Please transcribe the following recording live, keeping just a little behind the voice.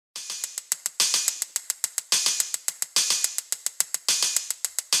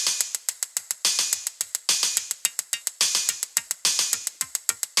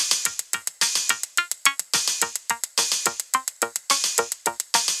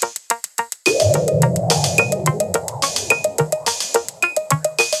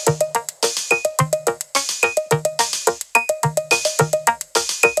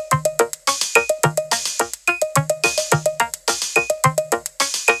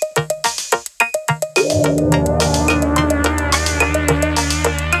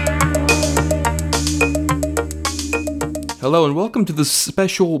Hello and welcome to this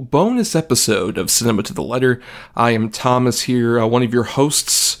special bonus episode of Cinema to the Letter. I am Thomas here, one of your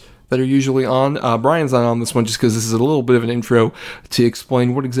hosts that are usually on. Brian's not on this one just because this is a little bit of an intro to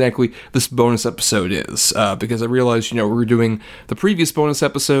explain what exactly this bonus episode is. Because I realized, we're doing the previous bonus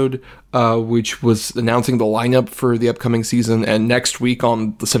episode, which was announcing the lineup for the upcoming season, and next week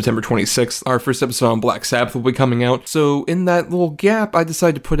on the September 26th, our first episode on Black Sabbath will be coming out. So in that little gap, I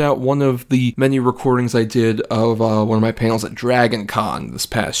decided to put out one of the many recordings I did of one of my panels at DragonCon this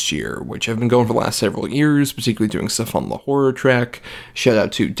past year, which I've been going for the last several years, particularly doing stuff on the horror track. Shout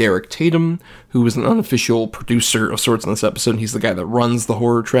out to Derek Tatum, who is an unofficial producer of sorts on this episode. He's the guy that runs the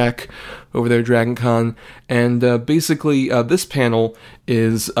horror track over there at DragonCon. And basically, this panel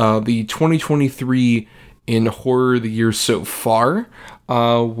is the 2023 in horror the year so far,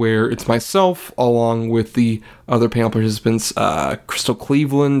 where it's myself, along with the other panel participants, Crystal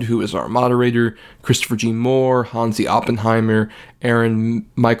Cleveland, who is our moderator, Christopher G. Moore, Hansi Oppenheimer, Aaron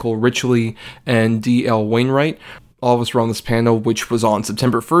Michael Richley, and D.L. Wainwright. All of us were on this panel, which was on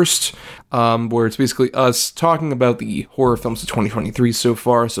September 1st, where it's basically us talking about the horror films of 2023 so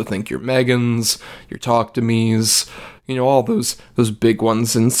far. So think your Megans, your Talk to Me's, all those big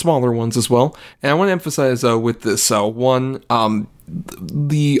ones and smaller ones as well. And I want to emphasize with this one,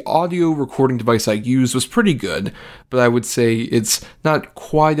 the audio recording device I used was pretty good, but I would say it's not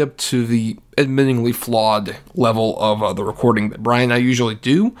quite up to the admittingly flawed level of the recording that Brian and I usually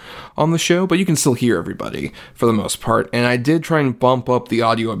do on the show, but you can still hear everybody for the most part. And I did try and bump up the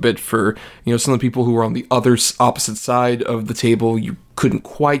audio a bit for, some of the people who were on the other opposite side of the table. You couldn't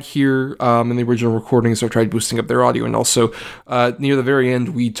quite hear in the original recording, so I tried boosting up their audio. And also, near the very end,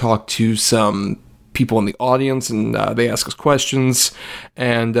 we talked to some people in the audience, and they ask us questions,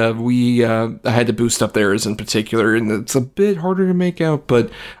 and I had to boost up theirs in particular, and it's a bit harder to make out, but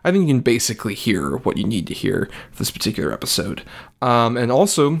I think you can basically hear what you need to hear for this particular episode. And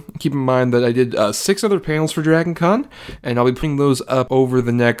also, keep in mind that I did 6 other panels for DragonCon, and I'll be putting those up over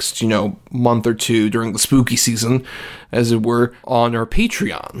the next, month or two during the spooky season, as it were, on our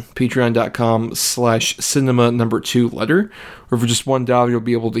Patreon, patreon.com/cinema2letter, where for just $1, you'll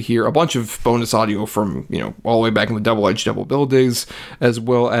be able to hear a bunch of bonus audio from, all the way back in the Double-Edged Double Bill days, as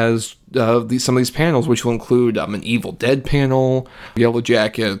well as some of these panels, which will include an Evil Dead panel, Yellow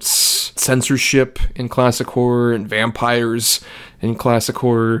Jackets, censorship in classic horror, and vampires in classic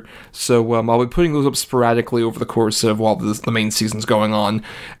horror. So I'll be putting those up sporadically over the course of while the main season's going on.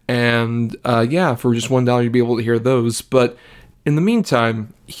 And for just $1, you'll be able to hear those. But in the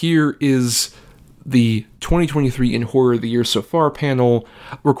meantime, here is the 2023 in horror of the year so far panel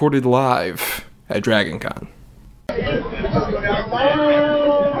recorded live at DragonCon.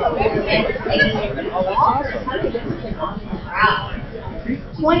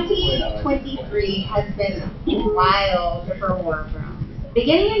 2023 has been wild for horror films.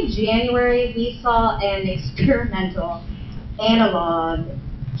 Beginning in January, we saw an experimental analog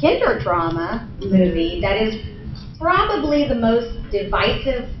kinder drama movie that is probably the most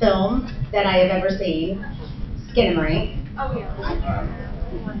divisive film that I have ever seen, Skinamarink. Oh, yeah.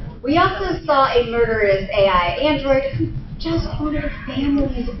 We also saw a murderous AI android who just wanted a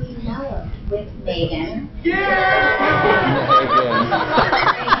family to be loved with Megan. Yeah!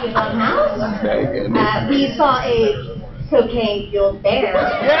 Thank you, Blumhouse. We saw a cocaine-fueled bear.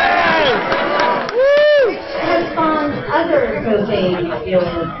 Yes! Which has spawned other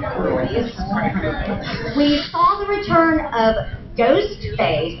cocaine-fueled movies. We saw the return of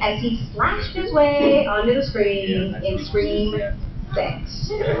Ghostface as he slashed his way onto the screen in Scream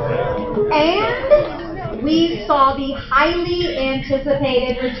 6. And we saw the highly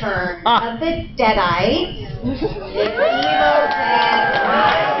anticipated return of the Deadites.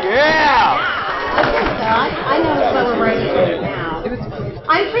 Yeah! I know what we're writing now.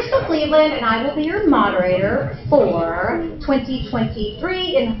 I'm Crystal Cleveland, and I will be your moderator for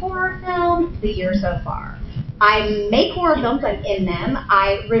 2023 in horror film the year so far. I make horror films, I'm in them.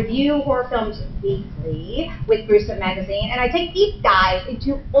 I review horror films weekly with Gruesome Magazine, and I take deep dives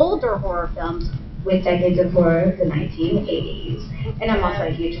into older horror films with Decades of Horror, the 1980s. And I'm also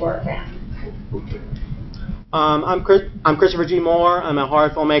a huge horror fan. I'm Christopher G. Moore. I'm a horror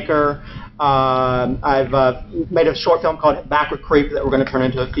filmmaker. I've made a short film called Backward Creep that we're going to turn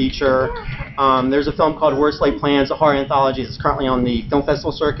into a feature. There's a film called Worst Laid Plans, a horror anthology that's currently on the film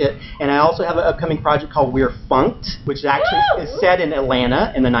festival circuit. And I also have an upcoming project called We're Funked, which actually is set in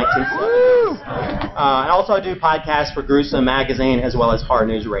Atlanta in the 1970s. And also I do podcasts for Gruesome Magazine as well as Horror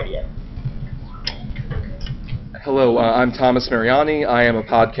News Radio. Hello, I'm Thomas Mariani. I am a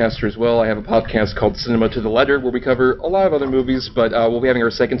podcaster as well. I have a podcast called Cinema to the Letter, where we cover a lot of other movies, but we'll be having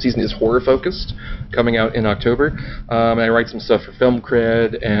our second season is horror-focused, coming out in October. And I write some stuff for Film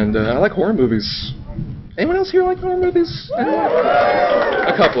Cred, and I like horror movies. Anyone else here like horror movies?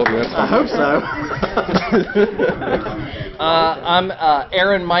 A couple of you, that's fine. I hope so. I'm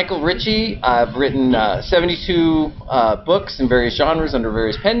Aaron Michael Ritchie. I've written 72 books in various genres under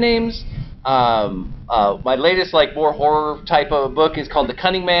various pen names. My latest, more horror type of book is called The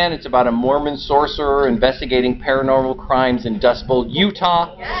Cunning Man. It's about a Mormon sorcerer investigating paranormal crimes in Dust Bowl,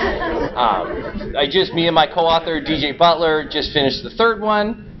 Utah. Me and my co-author, DJ Butler, just finished the third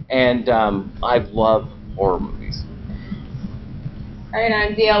one, and I love horror movies. All right,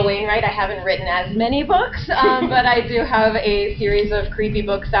 I'm D.L. Wainwright. I haven't written as many books, but I do have a series of creepy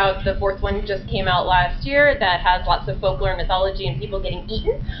books out. The fourth one just came out last year that has lots of folklore and mythology and people getting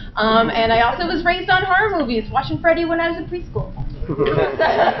eaten. And I also was raised on horror movies, watching Freddy when I was in preschool.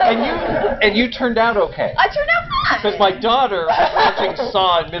 and you turned out okay. I turned out fine. Because my daughter was watching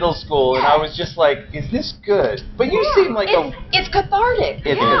Saw in middle school, and I was just like, is this good? But you seem like it's cathartic.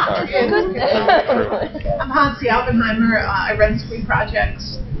 It's cathartic. It's good. I'm Hansi Oppenheimer. I run Screen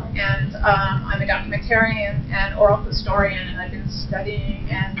Projects, and I'm a documentarian and oral historian, and I've been studying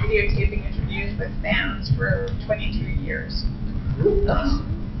and videotaping interviews with fans for 22 years.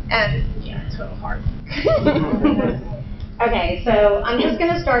 And yeah, total hard. Okay, so I'm just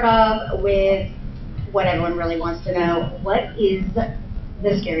going to start off with what everyone really wants to know. What is the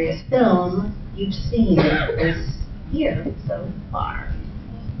scariest film you've seen this year so far?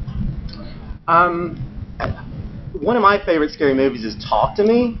 One of my favorite scary movies is Talk to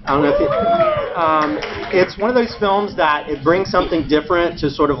Me. I don't know if it's one of those films that it brings something different to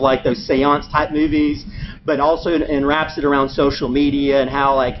sort of like those seance type movies, but also it wraps it around social media and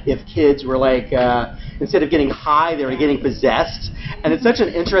how if kids were instead of getting high, they were getting possessed. And it's such an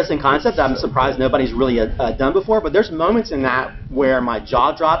interesting concept that I'm surprised nobody's really done before. But there's moments in that where my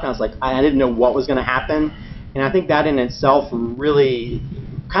jaw dropped and I was like, I didn't know what was going to happen. And I think that in itself really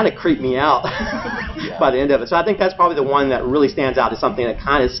kind of creeped me out by the end of it. So I think that's probably the one that really stands out as something that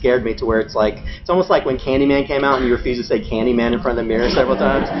kind of scared me to where it's almost like when Candyman came out and you refused to say Candyman in front of the mirror several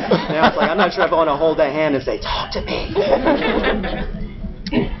times. And I was like, I'm not sure if I want to hold that hand and say, talk to me.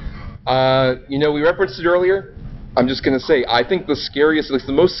 We referenced it earlier. I'm just going to say, I think the scariest, at least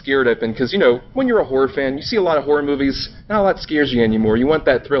the most scared I've been, because, when you're a horror fan, you see a lot of horror movies, not a lot scares you anymore. You want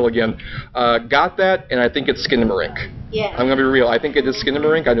that thrill again. Got that, and I think it's Skinamarink. Yeah. I'm going to be real. I think it is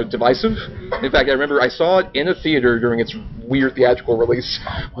Skinamarink. I know it's divisive. In fact, I remember I saw it in a theater during its weird theatrical release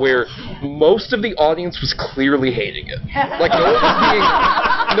where most of the audience was clearly hating it.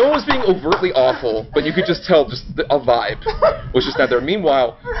 No one was being overtly awful, but you could just tell just a vibe was just not there.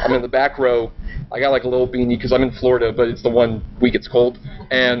 Meanwhile, I'm in the back row. I got a little beanie because I'm in Florida, but it's the one week it's cold.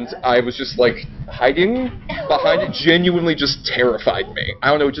 And I was just hiding behind it, genuinely just terrified me. I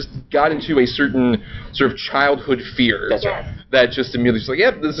don't know, it just got into a certain sort of childhood fear that just immediately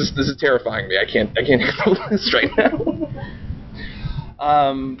was this is terrifying me. I can't handle this right now.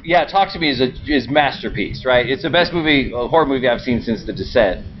 Talk to Me is masterpiece, right? It's the best horror movie I've seen since The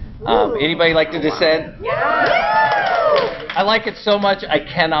Descent. Anybody like The Descent? Yeah. I like it so much I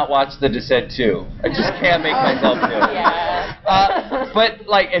cannot watch The Descent 2. I just can't make myself do it. Yeah.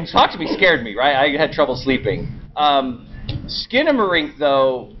 And Talk to Me scared me, right? I had trouble sleeping. Skinamarink,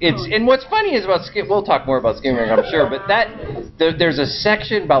 though, and what's funny is we'll talk more about Skinamarink, I'm sure, but there's a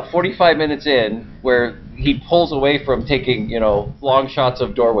section about 45 minutes in where he pulls away from taking, long shots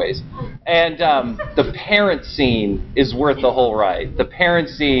of doorways. And the parent scene is worth the whole ride. The parent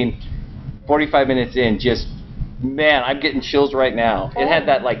scene, 45 minutes in, just, man, I'm getting chills right now. It had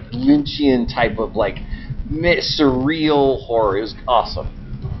that, Lynchian type of, surreal horror. It was awesome.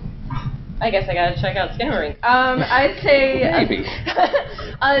 I guess I gotta check out Skinamarink. I'd say maybe.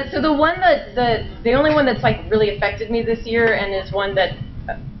 So the only one that's really affected me this year, and is one that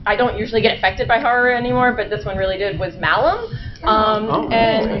I don't usually get affected by horror anymore, but this one really did, was Malum.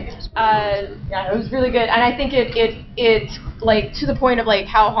 It was really good, and I think it to the point of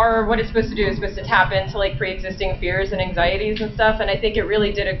how horror, what it's supposed to do is supposed to tap into pre-existing fears and anxieties and stuff, and I think it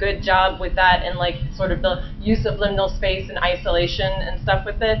really did a good job with that and sort of the use of liminal space and isolation and stuff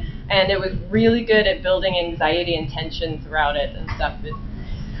with it, and it was really good at building anxiety and tension throughout it and stuff.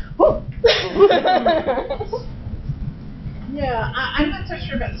 Yeah, I'm not so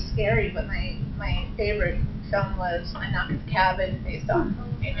sure about scary, but my favorite film was I Knock at the Cabin, based on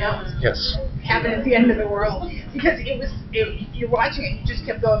Yes. Cabin at the End of the World, because you're watching it, you just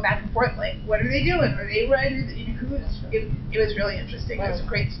kept going back and forth, what are they doing? Are they right? It was really interesting. It was a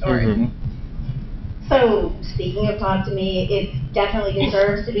great story. Mm-hmm. So, speaking of Talk to Me, it definitely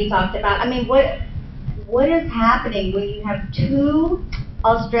deserves to be talked about. I mean, what is happening when you have two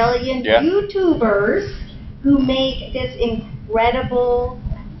Australian YouTubers who make this incredible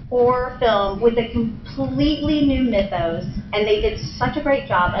horror film with a completely new mythos, and they did such a great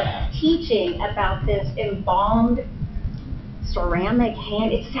job of teaching about this embalmed ceramic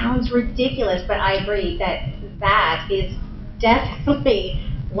hand. It sounds ridiculous, but I agree that is definitely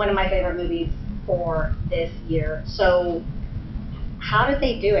one of my favorite movies for this year. So how did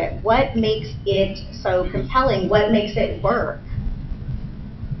they do it? What makes it so compelling? What makes it work?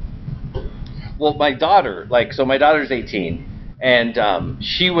 Well, my daughter's 18, and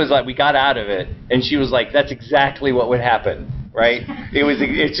she was like, we got out of it, and she was like, that's exactly what would happen, right? It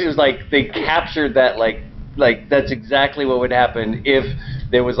was like they captured that, like that's exactly what would happen if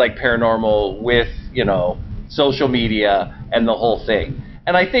there was like paranormal with, social media and the whole thing.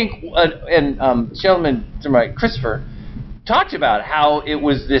 And I think, gentleman to my Christopher talked about how it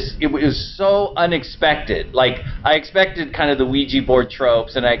was so unexpected. Like, I expected kind of the Ouija board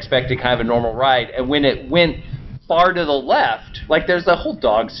tropes, and I expected kind of a normal ride, and when it went far to the left, like there's a whole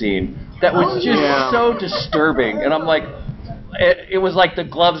dog scene that was so disturbing, and I'm like, it was like the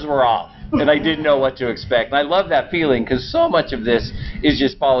gloves were off, and I didn't know what to expect. And I love that feeling, because so much of this is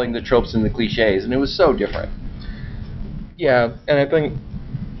just following the tropes and the cliches, and it was so different. Yeah, and I think,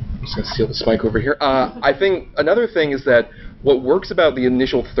 I'm just going to steal this mic over here. I think another thing is that what works about the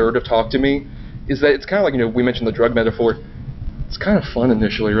initial third of Talk to Me is that it's kind of like, we mentioned the drug metaphor. It's kind of fun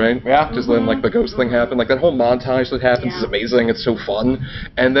initially, right? Yeah. Just letting like the ghost thing happen. Like that whole montage that happens is amazing. It's so fun.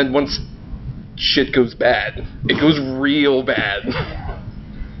 And then once shit goes bad, it goes real bad.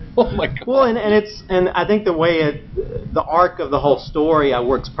 Oh my god. Well, and I think the arc of the whole story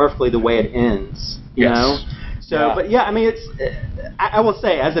works perfectly the way it ends. You know? So, but yeah, I mean, I will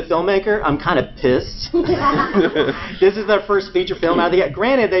say, as a filmmaker, I'm kind of pissed. This is their first feature film out of the gate.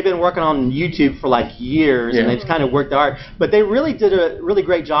 Granted, they've been working on YouTube for like years, and they've kind of worked hard, but they really did a really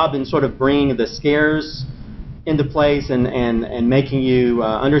great job in sort of bringing the scares into place and making you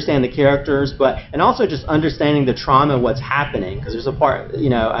understand the characters, and also just understanding the trauma of what's happening, because there's a part,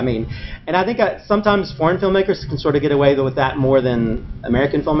 I mean, and I think sometimes foreign filmmakers can sort of get away with that more than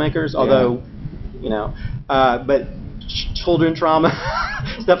American filmmakers, although, but children trauma,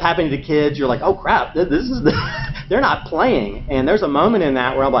 stuff happening to kids, you're like, oh crap, this is they're not playing. And there's a moment in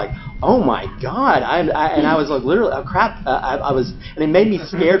that where I'm like, oh my god, and I was like, literally, oh crap, I was, and it made me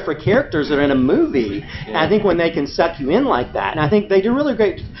scared for characters that are in a movie. And I think when they can suck you in like that, and I think they do really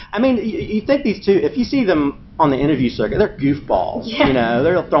great. I mean, you think these two, if you see them on the interview circuit, they're goofballs.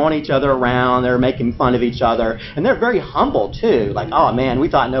 They're throwing each other around, they're making fun of each other, and they're very humble too. Like, oh man, we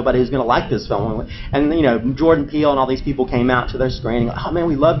thought nobody was going to like this film, and Jordan Peele and all these people came out to their screening. Like, oh man,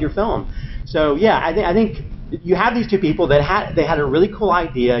 we loved your film. So yeah, I think you have these two people that had a really cool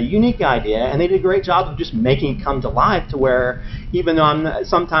idea, unique idea, and they did a great job of just making it come to life. To where even though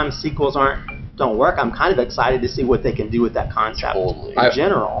sometimes sequels don't work, I'm kind of excited to see what they can do with that concept in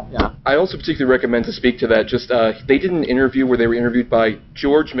general. Yeah. I also particularly recommend to speak to that. Just they did an interview where they were interviewed by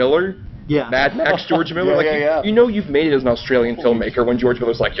George Miller. Yeah. Mad Max George Miller. You know you've made it as an Australian filmmaker when George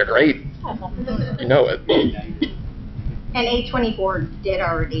Miller's like, you're great. You know it. And A24 did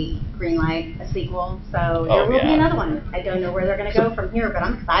already greenlight a sequel, so there will be another one. I don't know where they're going to go from here, but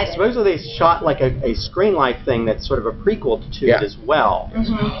I'm excited. Supposedly they shot like a screenlight thing that's sort of a prequel to it as well.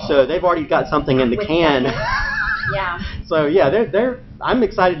 Mm-hmm. So they've already got something in the can. Yeah. So yeah, I'm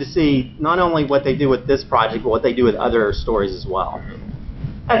excited to see not only what they do with this project, but what they do with other stories as well.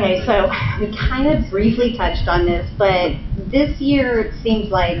 Okay, so we kind of briefly touched on this, but this year it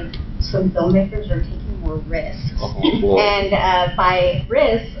seems like some filmmakers are taking more risks. And by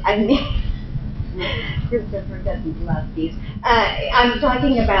risks, I mean, Christopher doesn't love these. I'm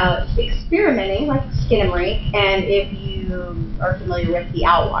talking about experimenting, like Skinamarink, and if you are familiar with The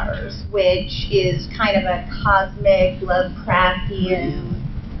Outwaters, which is kind of a cosmic, Lovecraftian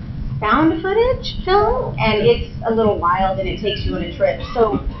found footage film, and it's a little wild and it takes you on a trip.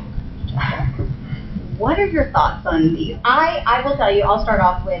 So, what are your thoughts on these? I will tell you, I'll start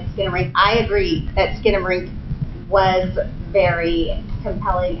off with Skinamarink. I agree that Skinamarink was very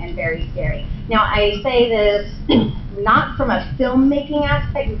compelling and very scary. Now, I say this not from a filmmaking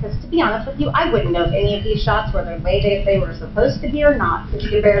aspect, because to be honest with you, I wouldn't know if any of these shots were the way that they were supposed to be or not, because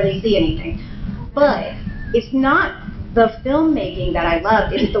you could barely see anything. But it's not the filmmaking that I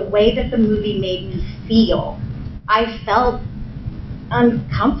loved, it's the way that the movie made me feel. I felt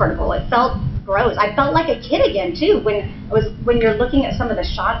uncomfortable. It felt gross. I felt like a kid again too when you're looking at some of the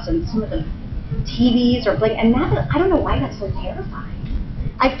shots and some of the TVs or blink, and that, I don't know why that's so terrifying.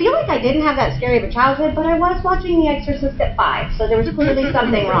 I feel like I didn't have that scary of a childhood, but I was watching The Exorcist at 5, so there was clearly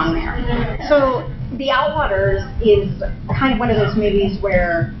something wrong there. So The Outwaters is kind of one of those movies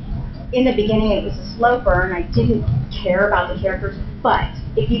where in the beginning it was a slow burn. I didn't care about the characters, but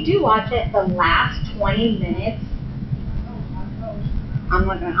if you do watch it, the last 20 minutes, I'm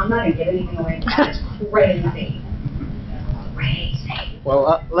not gonna give anything away. It's crazy.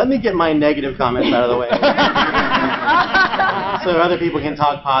 Well, let me get my negative comments out of the way, so other people can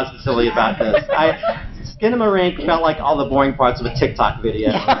talk positively about this. Skinamarink felt like all the boring parts of a TikTok video,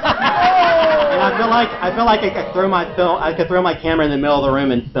 and I feel like I could throw my camera in the middle of the room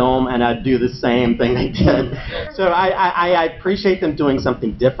and film, and I'd do the same thing they did. So I appreciate them doing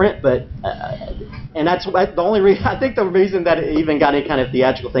something different, but and that's the only reason. I think the reason that it even got any kind of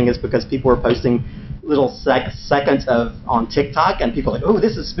theatrical thing is because people were posting little seconds on TikTok, and people are like, oh,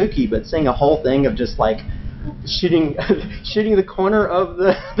 this is spooky, but seeing a whole thing of just like shooting the corner of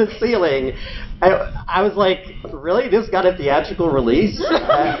the ceiling, I was like, really? This got a theatrical release?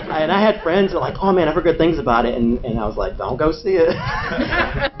 And I had friends that were like, oh man, I've heard good things about it, and I was like, don't go see it.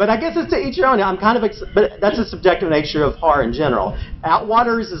 But I guess it's to each your own. I'm kind of, but that's a subjective nature of horror in general.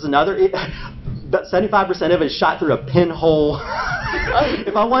 Outwaters is another. But 75% of it is shot through a pinhole.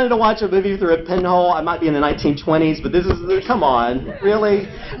 If I wanted to watch a movie through a pinhole, I might be in the 1920s, but this is, come on, really?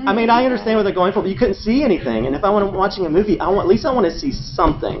 I mean, I understand what they're going for, but you couldn't see anything. And if I want to watching a movie, at least I want to see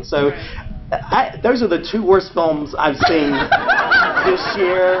something. So those are the 2 worst films I've seen this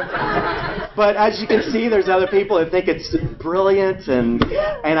year. But as you can see, there's other people that think it's brilliant, and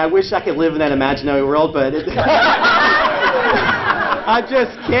I wish I could live in that imaginary world, but I'm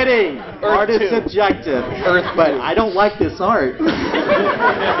just kidding. Art is subjective. But I don't like this art.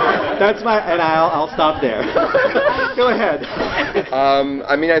 That's and I'll stop there. Go ahead.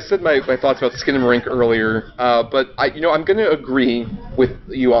 I mean, I said my thoughts about Skinamarink earlier, but I'm going to agree with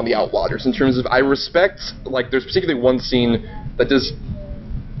you on the Outwaters in terms of I respect, like, there's particularly one scene that does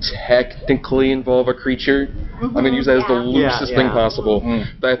technically involve a creature. I'm going to use that as the loosest thing possible.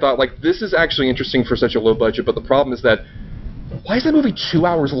 But I thought, like, this is actually interesting for such a low budget, but the problem is that why is that movie 2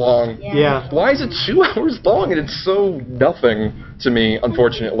 hours long? Yeah. Why is it 2 hours long? And it's so nothing to me,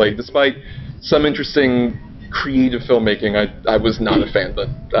 unfortunately. Despite some interesting creative filmmaking, I was not a fan, but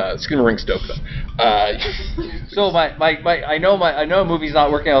Skinamarink dope though. So I know a movie's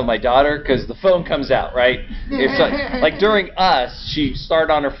not working out with my daughter because the phone comes out, right? It's like during Us, she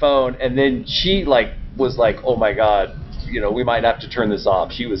started on her phone and then she was like, oh my god, we might have to turn this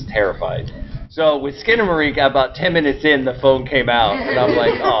off. She was terrified. So with Skinamarink, about 10 minutes in, the phone came out, and I'm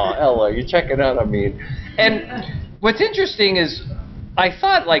like, oh, Ella, you're checking out on me. And what's interesting is I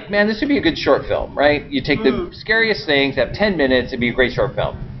thought, like, man, this would be a good short film, right? You take the scariest things, have 10 minutes, it'd be a great short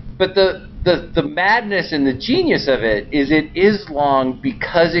film. But the madness and the genius of it is long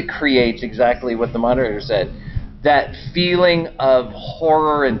because it creates exactly what the moderator said, that feeling of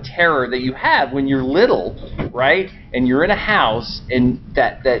horror and terror that you have when you're little, right? And you're in a house, and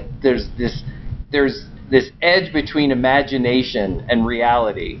that there's this edge between imagination and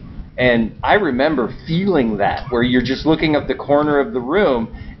reality. And I remember feeling that, where you're just looking up the corner of the room,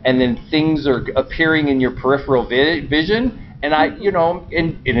 and then things are appearing in your peripheral vision. And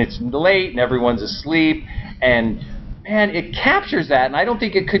and it's late, and everyone's asleep, and man, it captures that. And I don't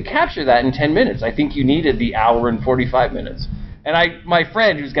think it could capture that in 10 minutes. I think you needed the hour and 45 minutes. And my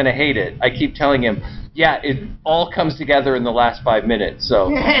friend who's going to hate it, I keep telling him, yeah, it all comes together in the last 5 minutes.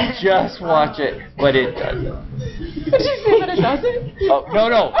 So just watch it. But it doesn't. Did you say that it doesn't? Oh,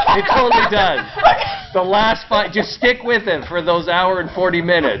 no, it totally does. The last 5, just stick with it for those hour and 40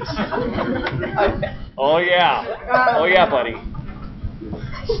 minutes. Oh yeah, buddy.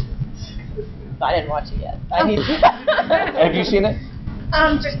 I didn't watch it yet. I need to. Have you seen it?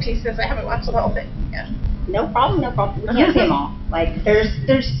 Just pieces. I haven't watched the whole thing yet. No problem. We can't see them all. Like,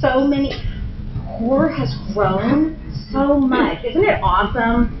 there's so many. Horror has grown so much. Isn't it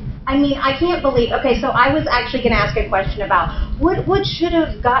awesome? I mean, I can't believe. Okay, so I was actually going to ask a question about what should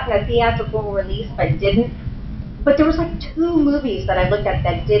have gotten a theatrical release but didn't. But there was like 2 movies that I looked at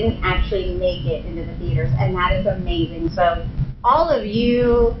that didn't actually make it into the theaters, and that is amazing. So all of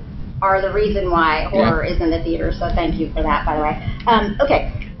you are the reason why horror is in the theaters. So thank you for that, by the way.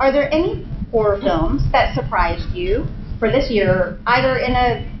 Okay, are there any horror films that surprised you for this year, either in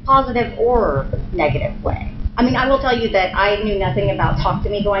a positive or negative way? I mean, I will tell you that I knew nothing about Talk to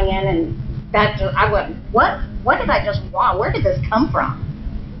Me going in, and I went, what did I just watch? Where did this come from?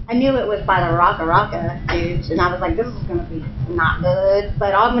 I knew it was by the Rocka dudes, and I was like, this is going to be not good,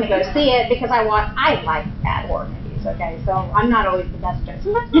 but I'm going to go see it because I like bad horror movies, okay? So I'm not always the best judge.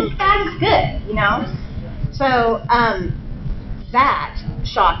 Sometimes bad is good, So that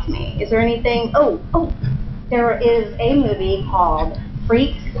shocked me. Is there anything? Oh, there is a movie called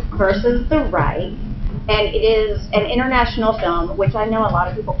Freaks versus the Right, and it is an international film, which I know a lot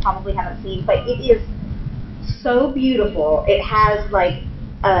of people probably haven't seen, but it is so beautiful. It has like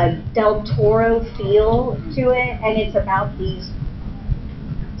a Del Toro feel to it, and it's about these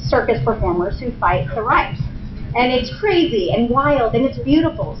circus performers who fight the right. And it's crazy and wild, and it's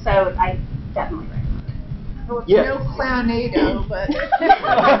beautiful, so I definitely recommend it. Yeah. No clownado, but.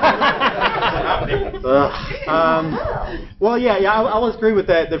 Well, yeah, I will agree with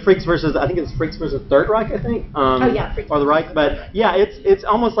that. The Freaks versus, I think it's Freaks versus Third Reich, I think. Freaks. Or the Reich, but yeah, it's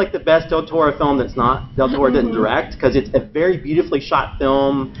almost like the best Del Toro film that's not Del Toro didn't direct, because it's a very beautifully shot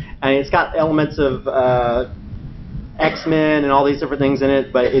film, and it's got elements of X-Men and all these different things in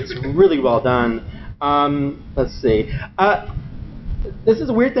it, but it's really well done. Let's see. This is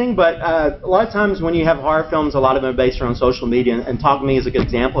a weird thing, but a lot of times when you have horror films, a lot of them are based around social media, and Talk to Me is a good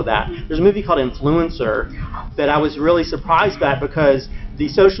example of that. There's a movie called Influencer that I was really surprised at, because the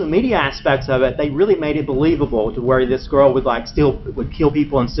social media aspects of it, they really made it believable, to where this girl would would kill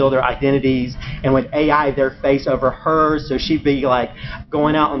people and steal their identities, and would AI their face over hers, so she'd be like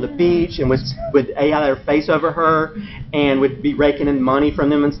going out on the beach and would AI their face over her, and would be raking in money from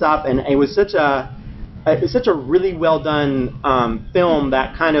them and stuff, and it was such a really well done film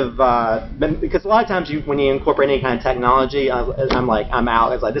that kind of because a lot of times when you incorporate any kind of technology, I'm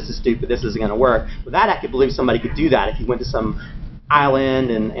out. It's like, this is stupid. This isn't going to work. With that, I could believe somebody could do that if you went to some island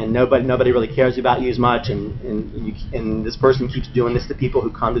and nobody really cares about you as much, and this person keeps doing this to people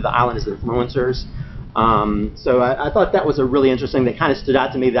who come to the island as influencers. So I thought that was a really interesting, that kind of stood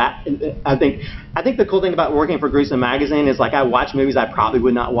out to me. That I think the cool thing about working for Gruesome Magazine is, like, I watch movies I probably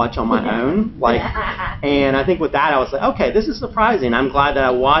would not watch on my own, and I think with that I was like, okay, this is surprising. I'm glad that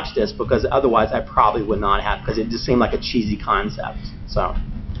I watched this, because otherwise I probably would not have, because it just seemed like a cheesy concept. So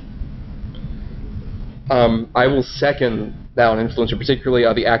I will second that on Influencer, particularly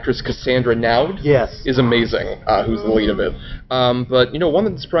the actress Cassandra Naud. Yes, is amazing. Who's the lead of it? But one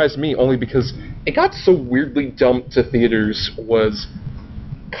that surprised me only because it got so weirdly dumped to theaters was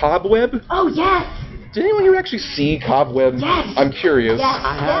Cobweb. Oh yes. Did anyone here actually see Cobweb? Yes. I'm curious. Yes.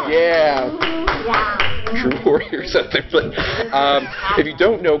 I have. Yeah. Yeah. True warriors out there. But if you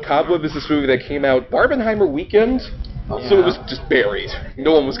don't know, Cobweb is this movie that came out Barbenheimer weekend. So it was just buried.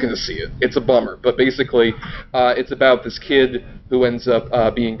 No one was going to see it. It's a bummer. But basically, it's about this kid who ends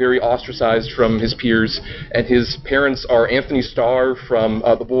up being very ostracized from his peers, and his parents are Anthony Starr from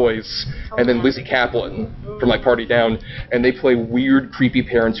The Boys, and then Lizzie Kaplan from Party Down, and they play weird, creepy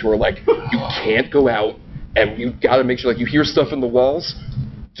parents who are like, you can't go out, and you got to make sure, you hear stuff in the walls,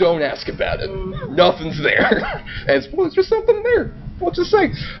 don't ask about it. Nothing's there. And it's just something there. What to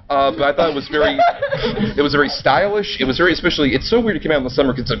say? But I thought it was very stylish. It was very, especially, it's so weird it came out in the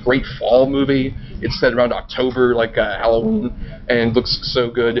summer because it's a great fall movie. It's set around October, Halloween, and looks so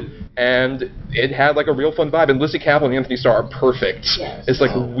good. And it had a real fun vibe. And Lizzie Kaplan and Anthony Starr are perfect. Yes. It's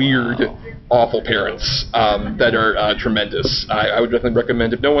weird, awful parents that are tremendous. I would definitely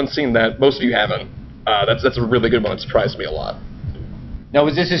recommend, if no one's seen that, most of you haven't. That's a really good one. It surprised me a lot. Now,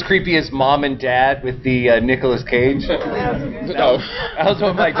 was this as creepy as Mom and Dad with the Nicolas Cage? No. That was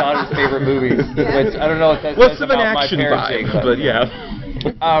one of my daughter's favorite movies. Which I don't know if that's less of an about action my parenting, vibe, but yeah.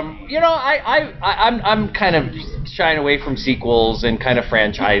 I'm kind of shying away from sequels and kind of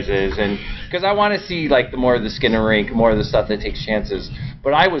franchises, and because I want to see the more of the skin and rink, more of the stuff that takes chances.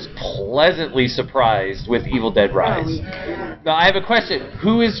 But I was pleasantly surprised with Evil Dead Rise. Now I have a question: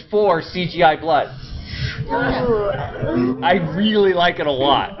 who is for CGI blood? I really like it a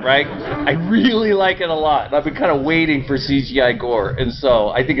lot, right? I really like it a lot. I've been kind of waiting for CGI gore, and so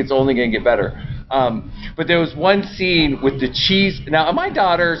I think it's only going to get better. But there was one scene with the cheese. Now, my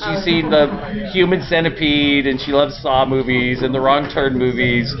daughter, she's seen the Human Centipede, and she loves Saw movies and the Wrong Turn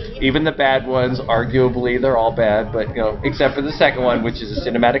movies, even the bad ones. Arguably, they're all bad, but except for the second one, which is a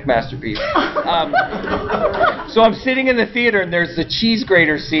cinematic masterpiece. So I'm sitting in the theater, and there's the cheese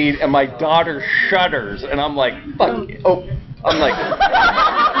grater scene, and my daughter shudders, and I'm like, fuck it. Oh. I'm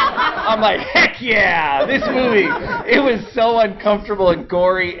like, heck yeah, this movie. It was so uncomfortable and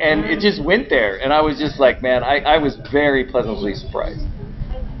gory, and it just went there. And I was just like, man, I was very pleasantly surprised.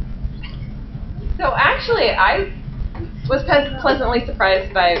 So actually, I was pleasantly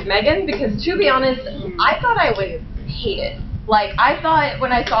surprised by Megan, because to be honest, I thought I would hate it. I thought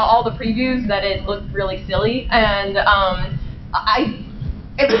when I saw all the previews that it looked really silly, and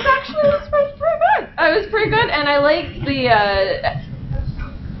it was pretty good. It was pretty good, and I liked the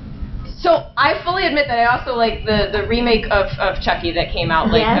So I fully admit that I also like the remake of Chucky that came out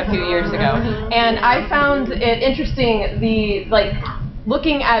like a few years ago, and I found it interesting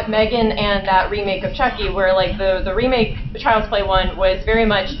looking at Megan and that remake of Chucky, where like the remake Child's Play 1 was very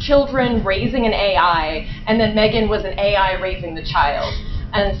much children raising an AI, and then Megan was an AI raising the child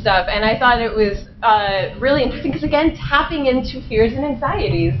and stuff. And I thought it was really interesting because, again, tapping into fears and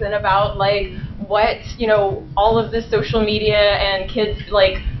anxieties and about like what, all of this social media and kids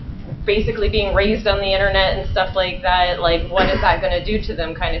like basically being raised on the internet and stuff like that, like what is that going to do to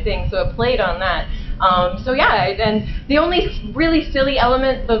them kind of thing. So it played on that. So yeah, and the only really silly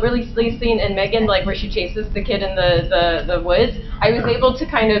element, the really silly scene in Megan, like where she chases the kid in the woods, I was able to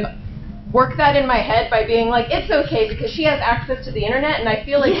kind of work that in my head by being like, it's okay because she has access to the internet, and I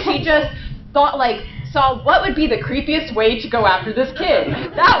feel like she just thought saw what would be the creepiest way to go after this kid.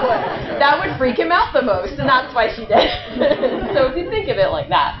 That would freak him out the most, and that's why she did it. So if you think of it like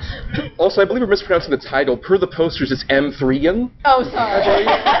that. Also, I believe we're mispronouncing the title. Per the posters, it's M3ian. Oh, sorry.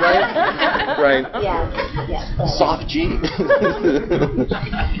 Right? Yes. Soft G.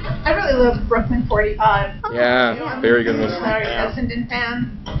 I really love Brooklyn 45. Yeah, very good one. Larry Essendon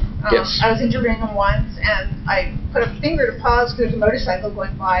fan. Yes. I was interviewing him once, and I put a finger to pause because there's a motorcycle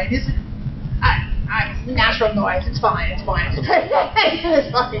going by, and he's like, natural noise, it's fine. It's fine.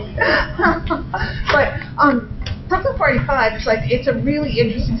 But Brooklyn 45 is it's a really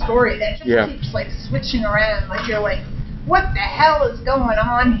interesting story that just keeps switching around. Like you're like, what the hell is going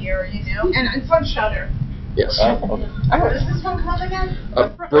on here? And it's on Shudder. Yes. What is this one called again?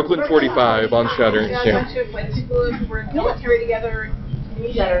 Brooklyn 45 on Shudder. Yeah, a bunch of people who were in the military together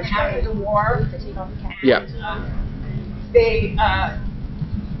after the war. Yeah. They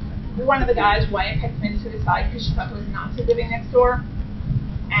one of the guys' wife had committed suicide because she thought there was a Nazi living next door,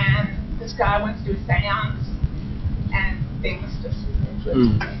 and this guy wants to do a seance, and things just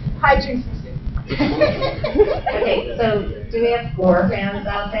hijinks ensue. Okay, so do we have horror fans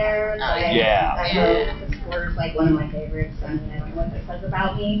out there? I know this horror is one of my favorites. I mean, I don't know what this says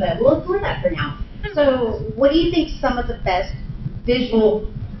about me, but we'll ignore that for now. So what do you think some of the best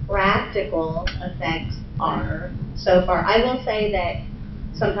visual practical effects are so far? I will say that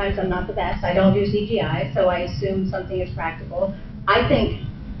sometimes I'm not the best. I don't do CGI, so I assume something is practical. I think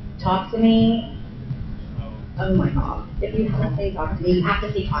Talk to Me, oh my God. If you haven't seen Talk to Me, you have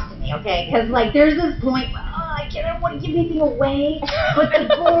to see Talk to Me, okay? Because, there's this point where, I don't want to give anything away, but the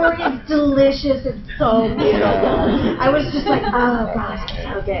gore is delicious. It's so beautiful. I was just like, oh, gosh, it's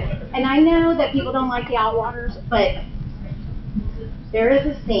so good. And I know that people don't like the Outwaters, but there is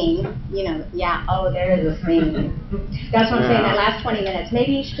a scene, there is a scene. That's what I'm saying, that last 20 minutes.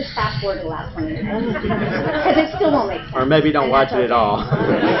 Maybe you should just fast forward to the last 20 minutes. Because it still won't make sense. Or maybe don't watch it at all.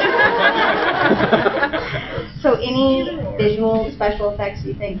 So any visual special effects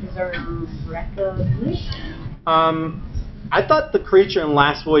you think deserve recognition? I thought the creature in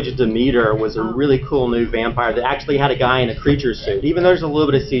Last Voyage of Demeter was a really cool new vampire that actually had a guy in a creature suit. Even though there's a little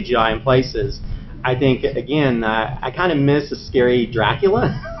bit of CGI in places, I think, again, I kind of miss a scary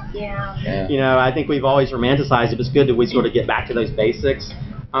Dracula. Yeah. I think we've always romanticized it. It's good that we sort of get back to those basics.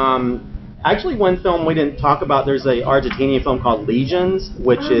 Actually, one film we didn't talk about, there's a Argentinian film called Legions,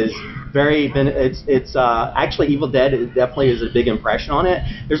 which is it's actually Evil Dead. It definitely is a big impression on it.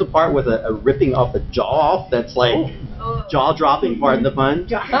 There's a part with a ripping off the jaw off that's jaw-dropping, pardon the pun.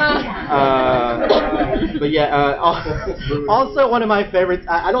 But yeah, also one of my favorites,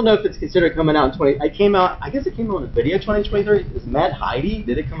 I don't know if it's considered coming out in I guess it came out in a video 2023, is Mad Heidi.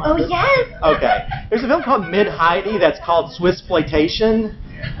 Did it come out? Oh, yes! Okay. There's a film called Mid Heidi that's called Swissploitation.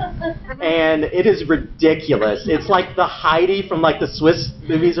 And it is ridiculous. It's like the Heidi from the Swiss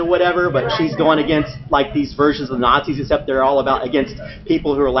movies or whatever, but she's going against these versions of the Nazis, except they're all against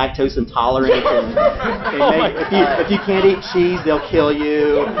people who are lactose intolerant. And if you can't eat cheese, they'll kill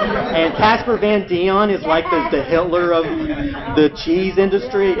you. And Casper Van Dien is like the Hitler of the cheese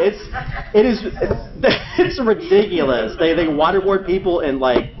industry. It's ridiculous. They waterboard people in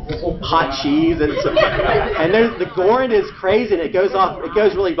hot cheese, and there's the gore in it is crazy, and it goes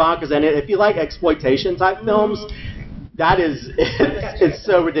really bonkers. And if you like exploitation type films, it's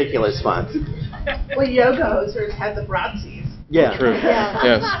so ridiculous fun. Well, Yoga Hosers had the Bratzies. Yeah. True. Yeah.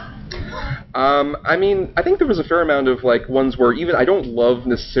 Yes. I mean, I think there was a fair amount of ones where even I don't love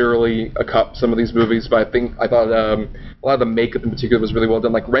necessarily some of these movies, but I thought a lot of the makeup in particular was really well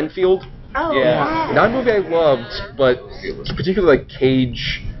done. Like Renfield. Oh, yeah. Not a movie I loved, but particularly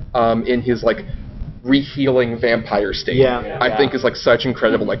Cage in his rehealing vampire state, I think is such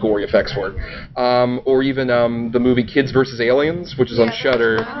incredible gory effects for it. Or even the movie Kids vs. Aliens, which is on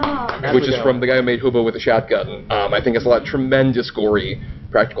Shudder, which is from the guy who made Hobo with a Shotgun. I think it's a lot of tremendous gory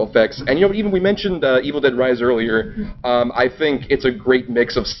practical effects. And even we mentioned Evil Dead Rise earlier. I think it's a great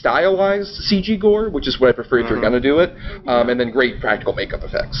mix of stylized CG gore, which is what I prefer if you're gonna do it, and then great practical makeup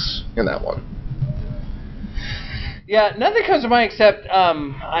effects in that one. Yeah, nothing comes to mind except,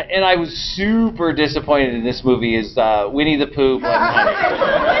 and I was super disappointed in this movie is Winnie the Pooh, Blood and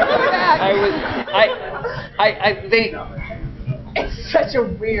Honey. It's such a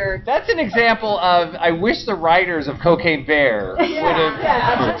weird. That's an example of I wish the writers of Cocaine Bear would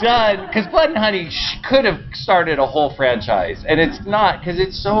have done, because Blood and Honey could have started a whole franchise, and it's not because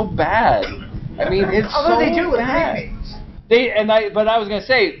it's so bad. I mean, it's Although so they do with bad. remakes. But I was gonna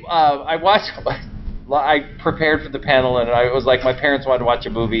say, I prepared for the panel, and I was like, my parents wanted to watch a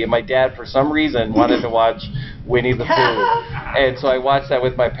movie, and my dad, for some reason, wanted to watch Winnie the Pooh. And so I watched that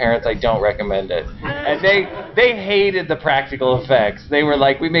with my parents. I don't recommend it. And they hated the practical effects. They were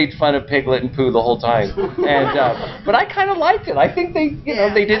like, we made fun of Piglet and Pooh the whole time. And but I kind of liked it. I think they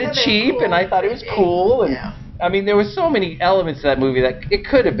did it cheap, and I thought it was cool. And I mean, there was so many elements to that movie that it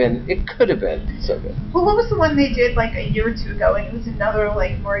could have been so good. Well, what was the one they did like a year or two ago? And it was another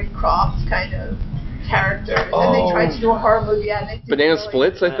like Murray Croft kind of characters, and they tried to do a horror movie and it didn't Banana really...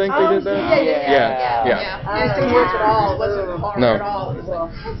 Splits, I think they did that. Yeah. And it didn't work at all. It wasn't horror at all. It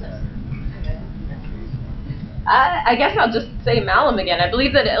was I guess I'll just say Malum again. I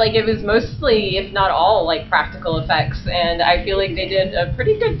believe that it was mostly, if not all, practical effects, and I feel like they did a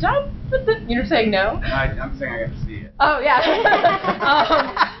pretty good job with it. You're saying no? I'm saying I got to see it. Oh yeah,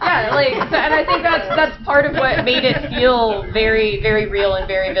 and I think that's part of what made it feel very, very real and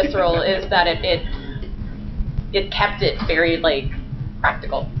very visceral is that it kept it very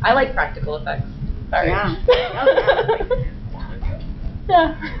practical. I like practical effects. Sorry. Yeah.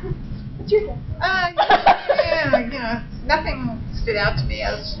 Yeah. What's your thing? Nothing stood out to me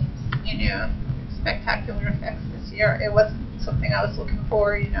as, spectacular effects this year. It wasn't something I was looking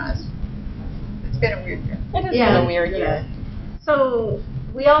for, it's been a weird year. It has been a weird year. So,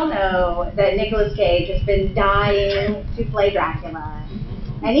 we all know that Nicolas Cage has been dying to play Dracula.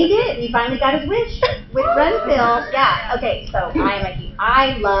 And he did. He finally got his wish with Renfield. Yeah, okay, so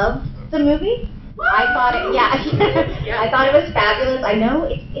I love the movie. I thought it, I thought it was fabulous. I know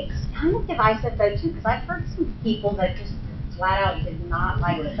it's kind of divisive though too, because I've heard some people that just flat out did not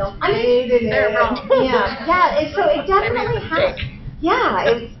like the film. I mean, they're wrong. So it definitely has.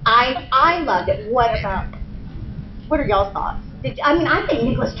 Yeah, I loved it. What are y'all's thoughts? I think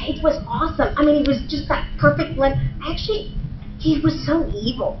Nicolas Cage was awesome. I mean, he was just that perfect blend. Actually, he was so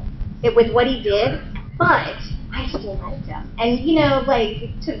evil with what he did, but I still liked him. And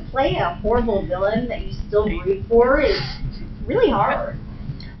to play a horrible villain that you still root for is really hard.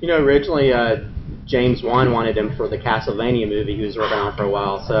 Originally James Wan wanted him for the Castlevania movie he was working on for a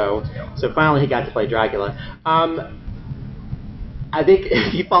while, so finally he got to play Dracula. I think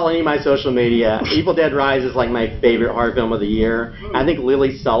if you follow any of my social media, Evil Dead Rise is my favorite horror film of the year. I think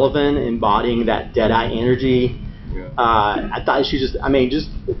Lily Sullivan embodying that Deadeye energy. I thought she just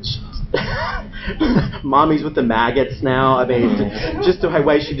Mommy's with the maggots now. Just the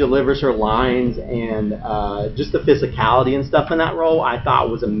way she delivers her lines and just the physicality and stuff in that role, I thought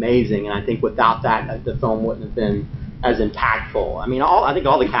was amazing. And I think without that, the film wouldn't have been as impactful. I think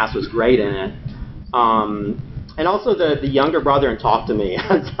all the cast was great in it. And also the younger brother in Talk to Me.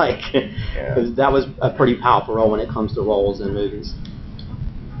 It's that was a pretty powerful role when it comes to roles in movies.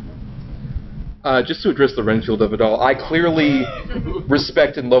 Just to address the Renfield of it all, I clearly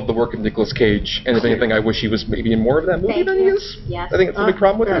respect and love the work of Nicolas Cage, and if anything, I wish he was maybe in more of that movie than he is. Yes. I think it's a big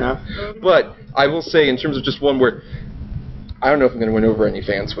problem with fair it. enough. But I will say, in terms of just one where, I don't know if I'm going to win over any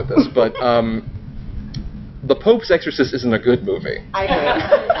fans with this, but The Pope's Exorcist isn't a good movie. I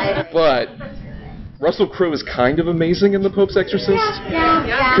agree. But Russell Crowe is kind of amazing in The Pope's Exorcist.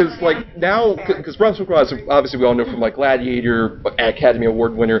 Because because Russell Crowe, obviously we all know from Gladiator, Academy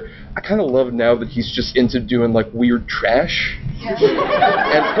Award winner. I kind of love now that he's just into doing weird trash.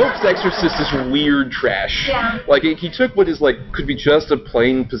 And Pope's Exorcist is weird trash. Yeah. He took what is could be just a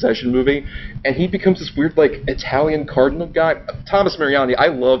plain possession movie, and he becomes this weird Italian cardinal guy. Thomas Mariani, I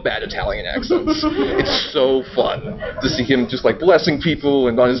love bad Italian accents. It's so fun to see him just blessing people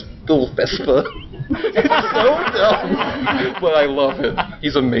and on his little Vespa. It's so dumb, but I love it.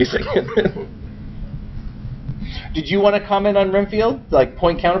 He's amazing in it. Did you want to comment on Renfield?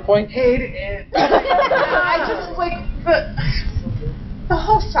 Point counterpoint? Hated it. I just the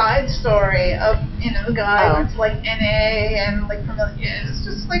whole side story of the guy who's NA and familiar. It's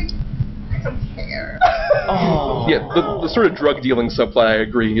just I don't care. Oh. Yeah, the sort of drug dealing subplot. I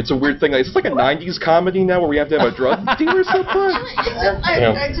agree. It's a weird thing. It's a '90s comedy now where we have to have a drug dealer subplot.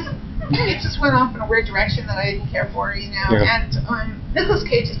 I just it just went off in a weird direction that I didn't care for, you know. Yeah. And Nicolas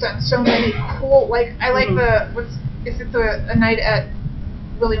Cage has done so many cool, like, I like a night at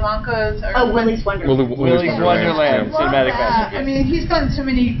Willy Wonka's? Or Willy's Wonderland. Willy's Wonderland cinematic that. masterpiece. I mean, he's done so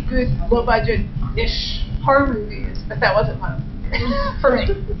many good low-budget-ish horror movies, but that wasn't one of them for me.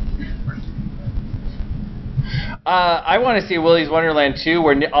 I want to see Willy's Wonderland 2,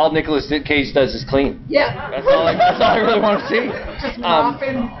 where all Nicolas Cage does is clean. Yeah. That's all I really want to see. Just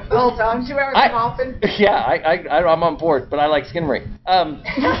mopping the whole time, 2 hours of mopping. Yeah, I'm on board, but I like Skinnery.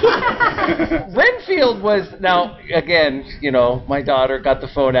 Renfield was, now, again, you know, my daughter got the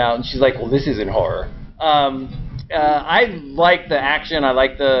phone out, and she's like, well, this isn't horror. I like the action, I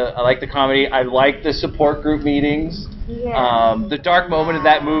like the comedy, I like the support group meetings. Yeah. The dark moment of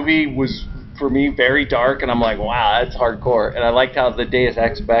that movie was, for me, very dark, and I'm like, wow, that's hardcore. And I liked how the Deus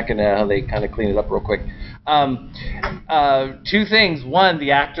Ex Machina, how they kind of cleaned it up real quick. 2 things. One,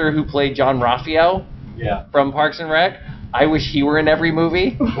 the actor who played John Raphael from Parks and Rec, I wish he were in every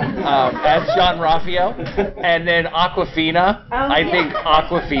movie as John Raphael. And then Awkwafina. I think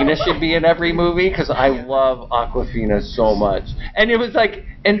Awkwafina should be in every movie because I love Awkwafina so much. And it was like,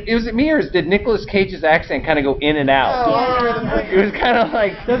 and it was me, or did Nicolas Cage's accent kind of go in and out? It was kind of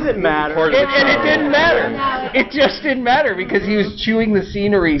like... Does it matter? And it didn't matter. It just didn't matter because he was chewing the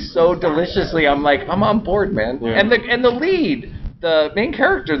scenery so deliciously. I'm like, I'm on board, man. Yeah. And the lead, the main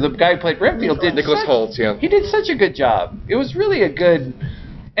character, the guy who played Renfield, did Nicholas Hoult, yeah. He did such a good job. It was really a good...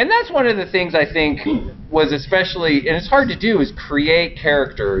 And that's one of the things I think was especially... And it's hard to do, is create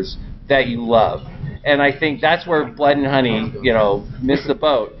characters that you love. And I think that's where Blood and Honey, you know, missed the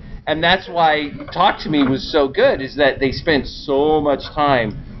boat. And that's why Talk to Me was so good, is that they spent so much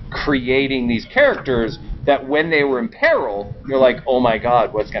time creating these characters that when they were in peril, you're like, oh my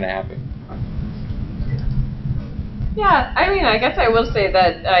God, what's going to happen? Yeah, I mean, I guess I will say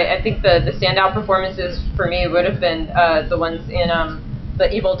that I think the standout performances for me would have been the ones in the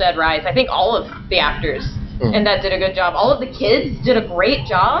Evil Dead Rise. I think all of the actors in that did a good job. All of the kids did a great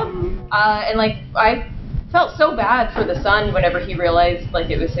job. And, like, I felt so bad for the son whenever he realized,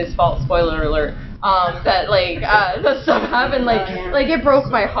 like, it was his fault, spoiler alert, that, like, the stuff happened, like, it broke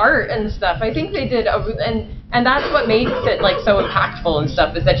my heart and stuff. I think they did, and that's what makes it, like, so impactful and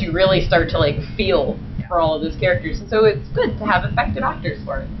stuff, is that you really start to, like, feel for all of those characters. And so it's good to have effective actors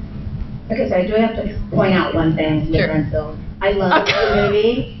for it. Okay, so I do have to point out one thing with Renfield. I love the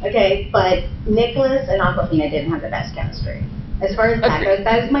movie, okay, but Nicholas and Awkwafina didn't have the best chemistry. As far as that goes,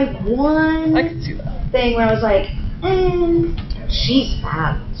 that is my one thing where I was like, she's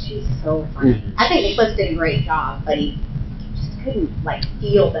fab. She's so funny. I think Nicholas did a great job, but he just couldn't, like,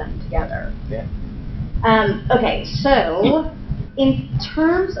 feel them together. Yeah. Okay, so in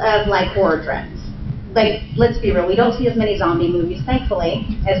terms of, like, horror trends, like, let's be real, we don't see as many zombie movies, thankfully,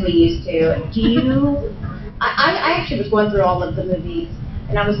 as we used to. Do you... I actually was going through all of the movies,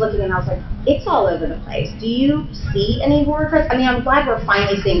 and I was looking and I was like, it's all over the place. Do you see any horror trends? I mean, I'm glad we're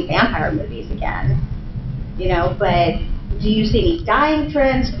finally seeing vampire movies again, you know, but do you see any dying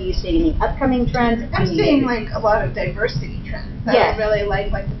trends? Do you see any upcoming trends? I'm seeing, like, a lot of diversity trends that I really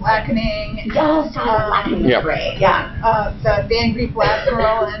like the Blackening. Yes, Blackening is great, the Angry Black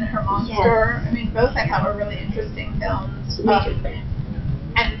Girl and Her Monster. I mean, both I thought were really interesting films.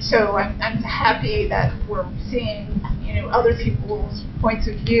 And so I'm happy that we're seeing, you know, other people's points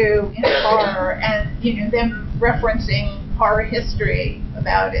of view in horror and, you know, them referencing horror history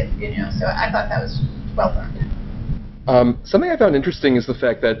about it, you know. So I thought that was well done. Something I found interesting is the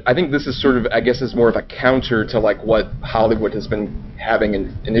fact that I think this is sort of, I guess, is more of a counter to, like, what Hollywood has been having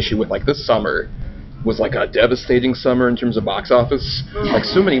an issue with. Like, this summer was, like, a devastating summer in terms of box office. Like,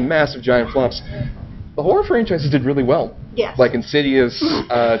 so many massive giant flops. The horror franchises did really well. Yes. Like Insidious,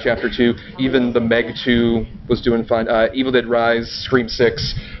 Chapter 2, even the Meg 2 was doing fine. Evil Dead Rise, Scream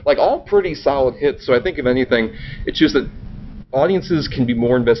 6, like, all pretty solid hits. So I think, if anything, it's just that audiences can be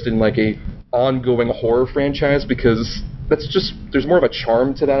more invested in, like, a ongoing horror franchise, because that's just, there's more of a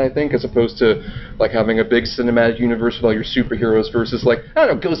charm to that, I think, as opposed to, like, having a big cinematic universe with all your superheroes versus, like, I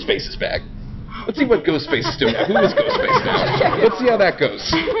don't know, Ghostface is back. Let's see what Ghostface is doing now. Who is Ghostface now? Let's see how that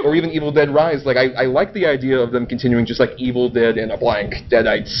goes. Or even Evil Dead Rise. Like, I like the idea of them continuing just like Evil Dead in a blank,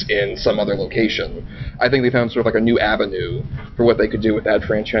 Deadites in some other location. I think they found sort of like a new avenue for what they could do with that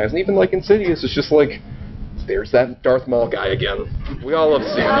franchise. And even like Insidious is just like, there's that Darth Maul guy again. We all love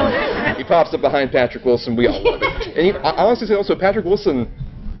seeing him. He pops up behind Patrick Wilson. We all love it. And I honestly say also, Patrick Wilson,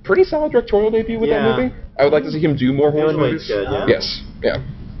 pretty solid directorial debut with that movie. I would like to see him do more horror movies. Good, yeah. Yes, yeah.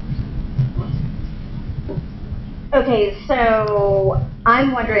 Okay, so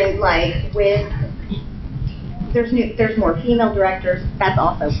I'm wondering, like, with there's more female directors. That's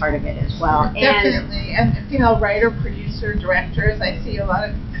also part of it as well. Definitely, and female writer, producer, directors. I see a lot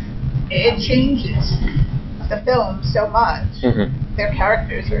of it changes the film so much. Mm-hmm. Their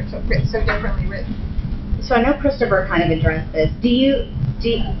characters are so differently written. So I know Christopher kind of addressed this. Do you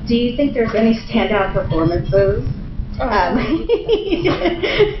think there's any standout performances?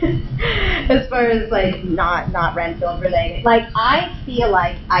 As far as like not Renfield related, like I feel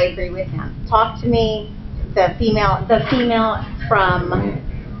like I agree with him. Talk to Me, the female from.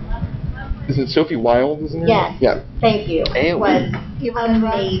 Is it Sophie Wilde? Isn't it? Yes. Yeah. Thank you. Was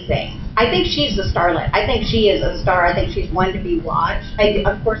amazing. I think she's the starlet. I think she is a star. I think she's one to be watched.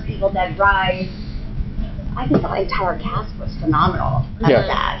 Of course, Evil Dead Rise. I think the entire cast was phenomenal of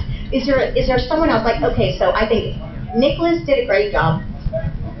that. Is there someone else like, okay, so I think Nicholas did a great job.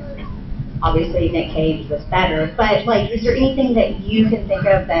 Obviously Nick Cage was better, but like, is there anything that you can think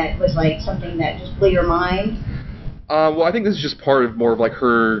of that was like something that just blew your mind? Well, I think this is just part of more of like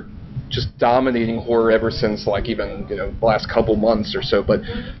her just dominating horror ever since like even, the last couple months or so. But,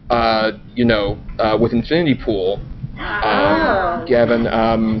 with Infinity Pool, Gavin,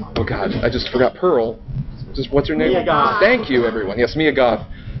 oh God, I just forgot Pearl. What's her name? Mia Goth. Thank you, everyone. Yes, Mia Goth.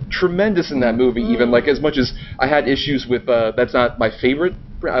 Tremendous in that movie, even like as much as I had issues with that's not my favorite.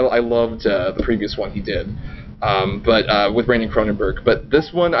 I loved the previous one he did, but with Brandon Cronenberg. But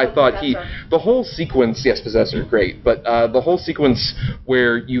this one, I thought the whole sequence, yes, Possessor, great. But the whole sequence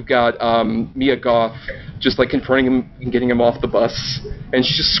where you got Mia Goth just like confronting him and getting him off the bus, and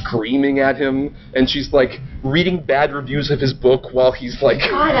she's just screaming at him, and she's like reading bad reviews of his book while he's like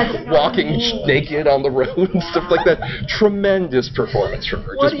walking naked on the road and stuff like that. Tremendous performance from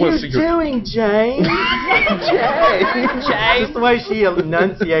her. What are you doing, Jane? Jane. Just the way she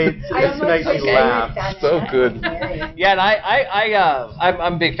enunciates just makes me laugh. So good. Yeah, and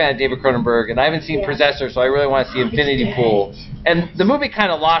I'm a big fan of David Cronenberg, and I haven't seen Possessor, so I really want to see Infinity Pool. And the movie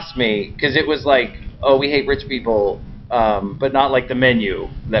kind of lost me because it was like, oh, we hate rich people. But not like The Menu,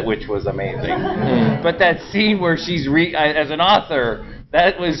 which was amazing. But that scene where she's as an author,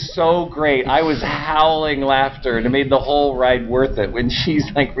 that was so great. I was howling laughter, and it made the whole ride worth it when she's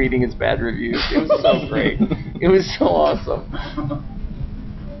like reading his bad reviews. It was so great. It was so awesome.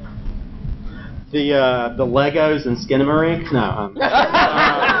 The Legos and Skinamarink? No.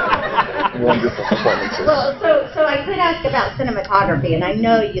 Wonderful performances. Well, so I could ask about cinematography, and I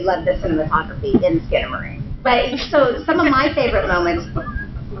know you love the cinematography in Skinamarink. But so some of my favorite moments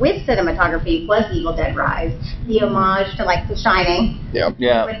with cinematography was Evil Dead Rise, the homage to like The Shining, with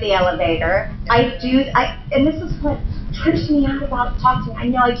the elevator. And this is what trips me out about Talk to Me. I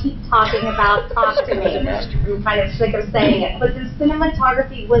know I keep talking about Talk to Me. I'm kind of sick of saying it, but the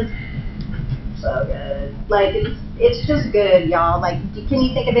cinematography was so good. Like it's just good, y'all. Like, can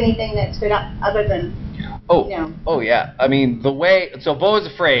you think of anything that stood out other than? Oh yeah. I mean, so Beau is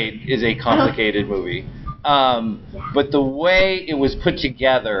Afraid is a complicated movie. But the way it was put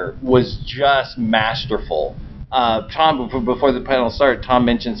together was just masterful. Tom, before the panel started, Tom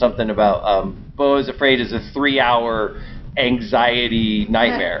mentioned something about Beau is Afraid is a 3-hour anxiety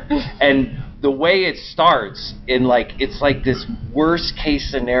nightmare. And the way it starts it's like this worst case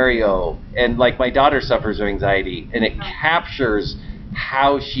scenario, and like my daughter suffers of anxiety, and it captures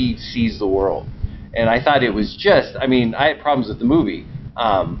how she sees the world. And I thought it was I had problems with the movie.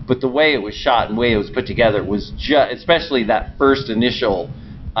 But the way it was shot and the way it was put together was especially that first initial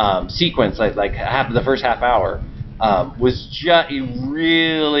sequence, like the first half hour, you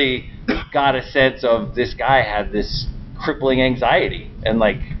really got a sense of this guy had this crippling anxiety, and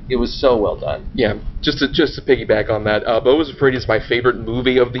like it was so well done. Yeah, just to piggyback on that, Beau is Afraid is my favorite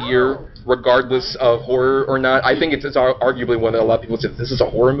movie of the year, regardless of horror or not. I think it's arguably one that a lot of people say, this is a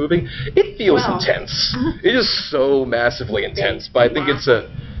horror movie. It feels intense. It is so massively intense, but I think it's a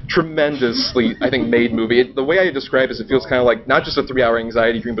tremendously, made movie. The way I describe it is it feels kind of like not just a 3-hour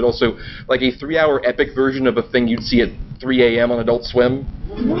anxiety dream, but also like a 3-hour epic version of a thing you'd see at 3 a.m. on Adult Swim.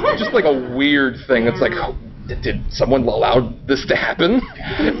 Just like a weird thing that's like, did someone allow this to happen?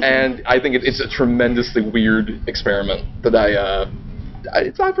 And I think it's a tremendously weird experiment that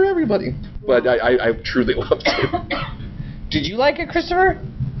it's not for everybody, but I truly loved it. Did you like it, Christopher?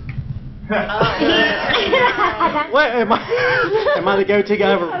 What am I the go-to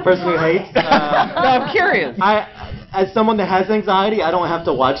guy for a person who hates? No, I'm curious. As someone that has anxiety, I don't have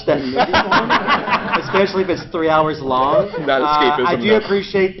to watch that movie anymore, especially if it's 3 hours long. Not escapism. I do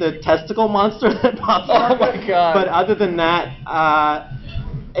appreciate the testicle monster that pops up. Oh my god! But other than that,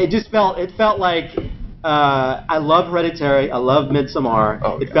 it felt like I love Hereditary. I love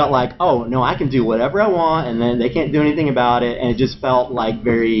Midsommar. It felt like, oh no, I can do whatever I want, and then they can't do anything about it, and it just felt like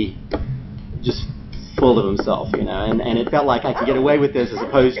very just full of himself, and it felt like I could get away with this as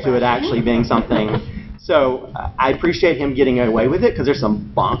opposed to it actually being something. So I appreciate him getting away with it because there's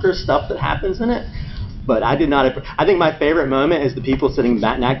some bonkers stuff that happens in it. But I did not. I think my favorite moment is the people sitting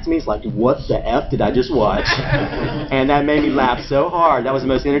back next to me. It's like, what the F did I just watch? And that made me laugh so hard. That was the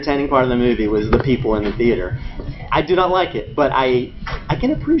most entertaining part of the movie, was the people in the theater. I do not like it, but I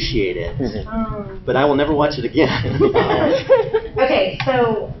can appreciate it. But I will never watch it again. Okay,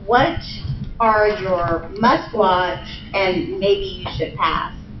 so what are your must-watch and maybe you should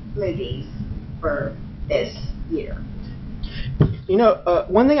pass movies for this year?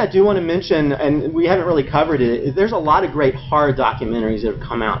 One thing I do want to mention, and we haven't really covered it, is there's a lot of great horror documentaries that have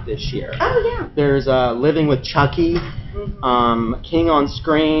come out this year. Oh, yeah. There's Living with Chucky, King on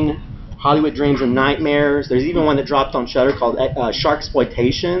Screen, Hollywood Dreams and Nightmares. There's even one that dropped on Shudder called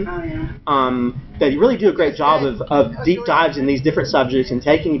Sharksploitation. Oh, yeah. They really do a great job of deep dives in these different subjects and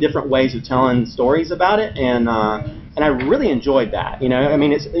taking different ways of telling stories about it. And I really enjoyed that. I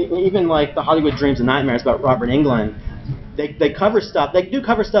mean, it's even like the Hollywood Dreams and Nightmares about Robert Englund. They cover stuff. They do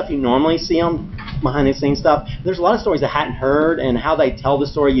cover stuff you normally see on behind the scenes stuff. There's a lot of stories I hadn't heard, and how they tell the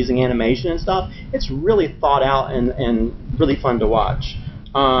story using animation and stuff. It's really thought out and really fun to watch.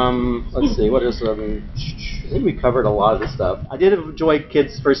 Let's see, what is I think we covered a lot of the stuff. I did enjoy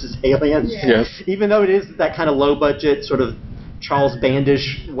Kids vs. Aliens. Yes. Even though it is that kind of low budget sort of Charles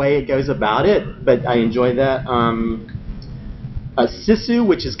Bandish way it goes about it, but I enjoyed that. Sisu,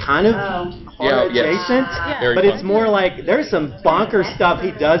 which is kind of horror adjacent, but it's more like there's some bonker stuff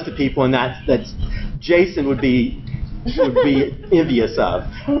he does to people, and that's Jason would be envious of.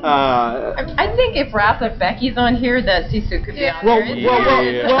 I think if Wrath of Becky's on here, that Sisu could be on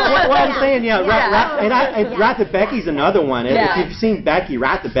there. Well, I'm saying, Wrath of Becky's another one. If you've seen Becky,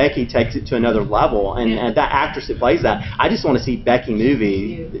 Wrath of Becky takes it to another level, and that actress that plays that, I just want to see Becky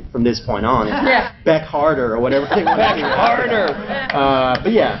movie from this point on. Beck Harder or whatever they want to do. Beck Harder.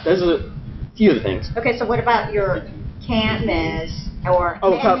 But yeah, there's a few of the things. Okay, so what about your can't miss or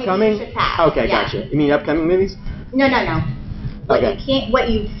upcoming? You should pass? Okay, gotcha. You mean upcoming movies? No. What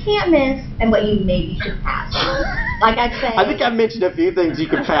you can't miss and what you maybe should pass on. Like I'd say. I think I mentioned a few things you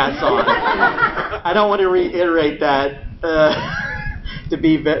could pass on. I don't want to reiterate that to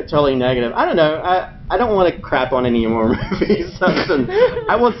be totally negative. I don't know. I don't want to crap on any more movies.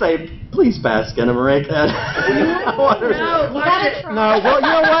 I will say, please pass Skinamarink. You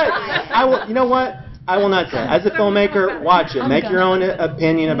know what? I will not say. As a filmmaker, watch it. Make your own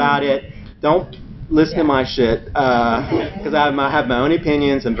opinion about it. Don't listen to my shit, because I have my own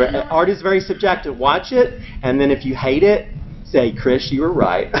opinions, and art is very subjective. Watch it, and then if you hate it, say, Chris, you were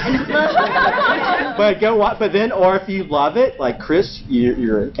right. But go watch. But then, or if you love it, like Chris,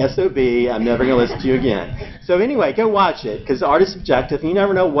 you're an SOB. I'm never gonna listen to you again. So anyway, go watch it, because art is subjective, and you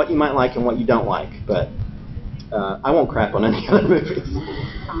never know what you might like and what you don't like. But I won't crap on any other movies.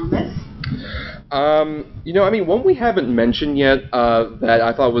 Thomas? One we haven't mentioned yet that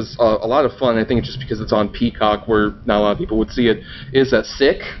I thought was a lot of fun, I think it's just because it's on Peacock where not a lot of people would see it, is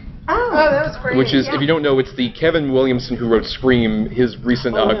Sick. Oh, that was great. Which is, if you don't know, it's the Kevin Williamson who wrote Scream, his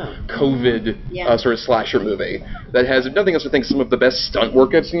recent COVID sort of slasher movie that has, if nothing else, I think some of the best stunt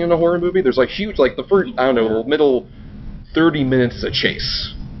work I've seen in a horror movie. There's huge, the first, middle 30 minutes is a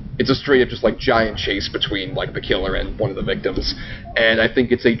chase. It's a straight up just giant chase between the killer and one of the victims, and I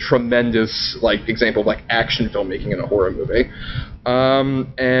think it's a tremendous example of action filmmaking in a horror movie.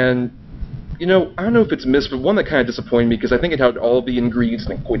 And I don't know if it's missed, but one that kind of disappointed me because I think it had all the ingredients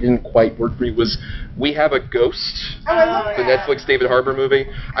and it didn't quite work for me was We Have a Ghost, the Netflix David Harbour movie.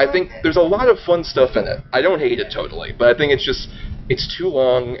 I think there's a lot of fun stuff in it. I don't hate it totally, but I think it's too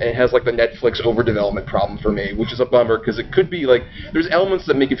long, and it has the Netflix overdevelopment problem for me, which is a bummer because it could be there's elements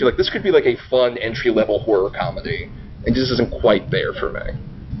that make you feel like this could be a fun entry-level horror comedy, and just isn't quite there for me.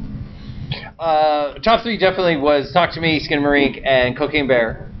 Top three definitely was Talk to Me, Skinamarink, and Cocaine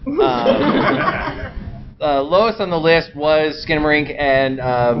Bear. Lowest on the list was Skinamarink and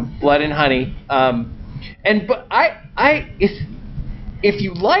Blood and Honey. But if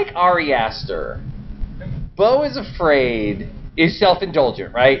you like Ari Aster, Beau is Afraid is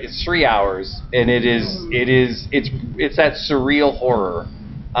self-indulgent, right? It's 3 hours, and it's that surreal horror.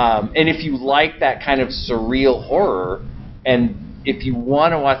 And if you like that kind of surreal horror, and if you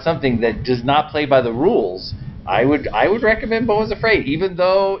want to watch something that does not play by the rules, I would recommend Beau is Afraid, even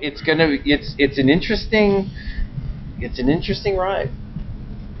though it's an interesting ride.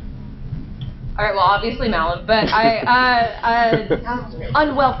 All right, well, obviously Malin, but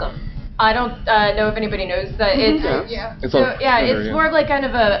Unwelcome. I don't know if anybody knows that it's more of kind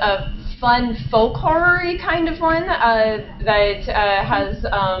of a fun folk horror-y kind of one that has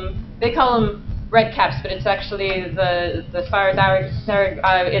they call them red caps, but it's actually the fire dark. It's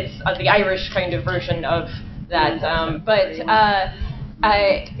the Irish kind of version of that.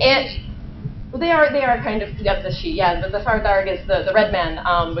 They are kind of the she, yeah. But the Fardarg is the red man,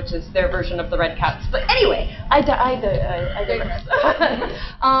 which is their version of the red caps. But anyway, I digress.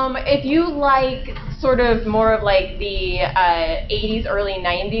 If you like sort of more of like the 80s, early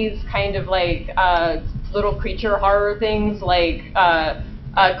 90s kind of like little creature horror things like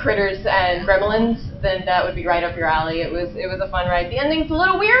Critters and Gremlins, then that would be right up your alley. It was a fun ride. The ending's a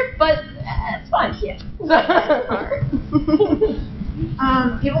little weird, but it's fun. Yeah.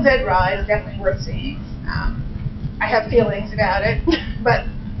 Evil Dead Rise is definitely worth seeing. I have feelings about it, but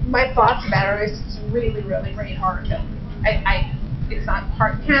my thoughts about it is it's a really, really great horror film. It's not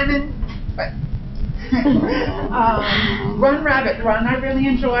part canon, but Run Rabbit Run I really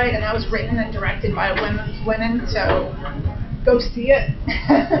enjoyed, and that was written and directed by women, so go see it.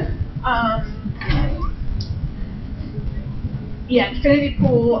 Yeah, Infinity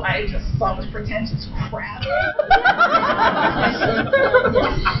Pool, I just thought was pretentious crap.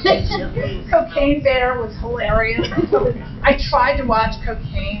 Cocaine Bear was hilarious. I tried to watch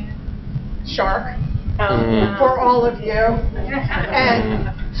Cocaine Shark for all of you,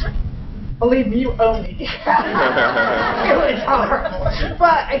 and believe me, you owe me. It was horrible.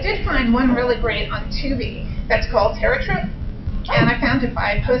 But I did find one really great on Tubi that's called Terror Trip. And I found it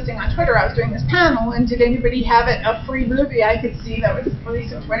by posting on Twitter. I was doing this panel, and did anybody have a free movie I could see that was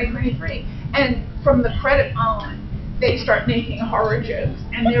released in 2023? And from the credit on, they start making horror jokes,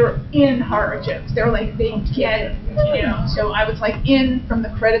 and they were in horror jokes. They were like, they get it, you know. So I was like in from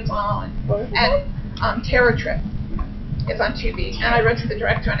the credits on. And Terror Trip is on Tubi, and I wrote to the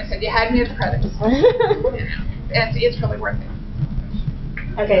director and I said, you had me at the credits. And it's really worth it.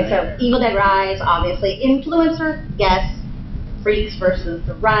 Okay, so Evil Dead Rise, obviously. Influencer, yes. Freaks versus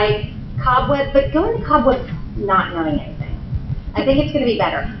the right, Cobweb, but going to Cobweb not knowing anything. I think it's going to be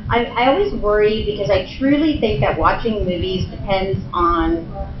better. I always worry because I truly think that watching movies depends on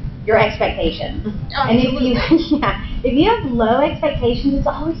your expectations. And if you have low expectations, it's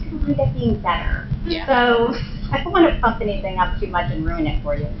always going to wind up being better. Yeah. So I don't want to pump anything up too much and ruin it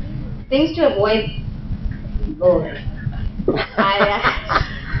for you. Things to avoid. Lord.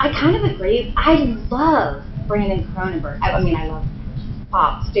 I kind of agree. I love Brandon Cronenberg. I mean, I love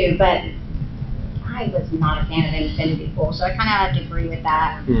Pops too, but I was not a fan of Infinity Pool, so I kind of have to agree with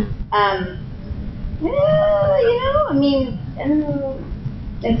that.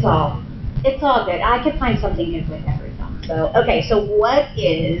 It's all good. I could find something good with every film. So, okay, so what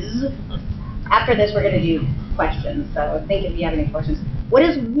is, after this we're going to do questions, so think if you have any questions. What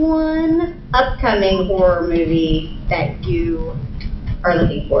is one upcoming horror movie that you are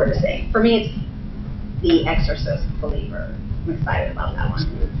looking forward to seeing? For me, it's The Exorcist Believer. I'm excited about that one.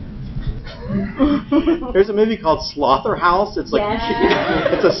 There's a movie called Slaughterhouse. It's like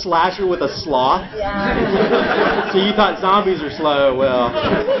it's a slasher with a sloth. Yeah. So you thought zombies are slow. Well,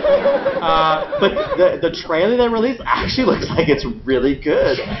 but the trailer they released actually looks like it's really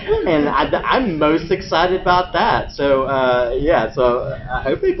good, and I'm most excited about that. So so I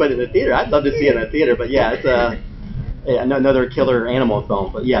hope they put it in the theater. I'd love to see it in the theater, but yeah, it's another killer animal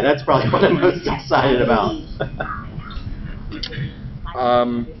film. But yeah, that's probably what I'm most excited about.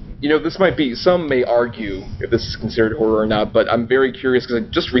 This might be, some may argue if this is considered horror or not, but I'm very curious because I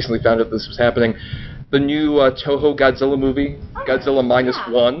just recently found out this was happening. The new Toho Godzilla movie, Godzilla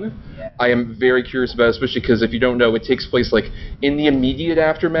 -1, I am very curious about, especially because if you don't know, it takes place like in the immediate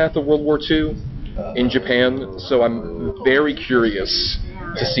aftermath of World War II in Japan, so I'm very curious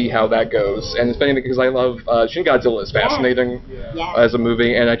to see how that goes. And it's funny because I love Shin Godzilla is fascinating as a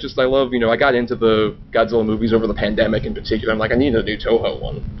movie, and I love, I got into the Godzilla movies over the pandemic in particular. I'm like, I need a new Toho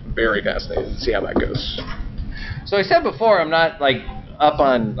one. Very fascinated to see how that goes. So I said before, I'm not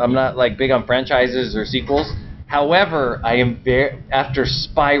big on franchises or sequels. However, I am after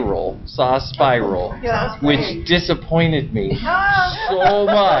Spiral, which disappointed me so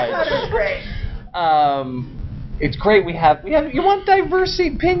much. That was great. It's great. We have. You want diverse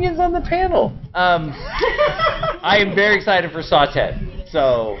opinions on the panel. I am very excited for Saw 10.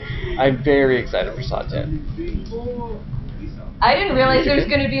 So I'm very excited for Saw 10. I didn't realize there was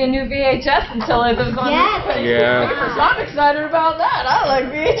going to be a new VHS until it was on. Yeah. I'm excited about that. I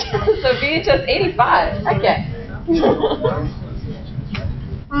like VHS. So VHS 85. Heck yeah.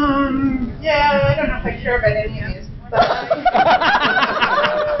 I don't know if I care about any of these,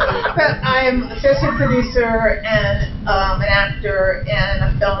 but I'm associate producer and an actor in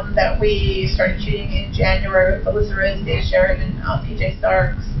a film that we started shooting in January with Alyssa Rose, Dave Sheridan, PJ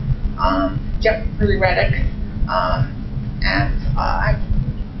Starks, Jeffrey Reddick, and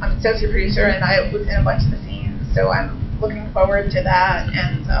I'm I'm associate producer, and I was in a bunch of the scenes, so I'm looking forward to that.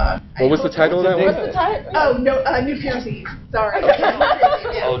 And what was the title of that one? What's the title? Oh, no, New Fear's Eve. Sorry.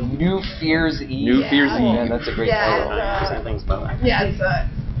 Oh, New Fear's Eve. New Fear's Eve. Man, that's a great title. Same things about that. Yeah, it's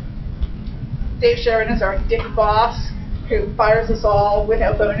Dave Sheridan is our dick boss who fires us all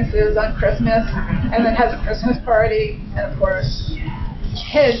without bonuses on Christmas, and then has a Christmas party, and of course,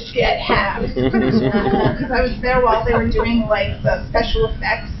 kids get halved. Because I was there while they were doing like the special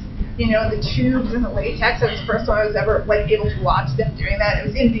effects, you know, the tubes and the latex. It was the first time I was ever like able to watch them doing that. It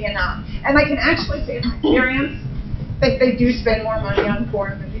was in Vietnam, and I can actually say from experience that they do spend more money on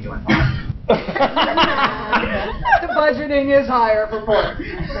porn than they do on porn. The budgeting is higher for porn.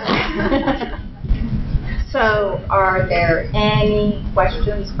 So, are there any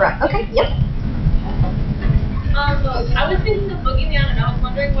questions for? Okay, yep. I was thinking of Boogeyman, and I was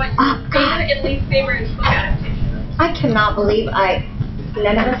wondering what your favorite and least favorite book adaptation is. I cannot believe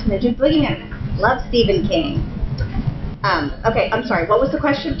none of us mentioned Boogeyman. Love Stephen King. Okay, I'm sorry. What was the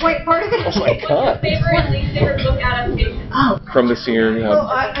question point part of it? Oh my God. What's your favorite and least favorite book adaptation? Oh, From this year. Well,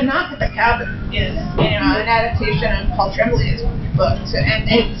 A Knock at the Cabin is, you know, an adaptation of Paul Tremblay's book, and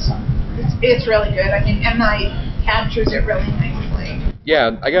it's really good. I mean, M. Night captures it really nicely.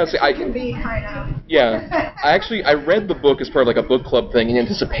 Yeah, I gotta say, It can be kind of. Yeah, I read the book as part of like a book club thing in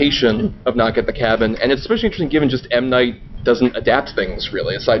anticipation of Knock at the Cabin, and it's especially interesting given just M. Night doesn't adapt things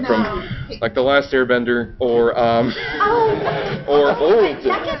really, aside from like The Last Airbender or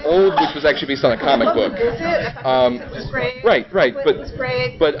Old, which was actually based on a comic book. Is it? It was great. Right, It was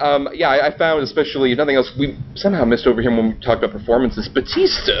great. but yeah, I found especially, if nothing else, we somehow missed over here when we talked about performances,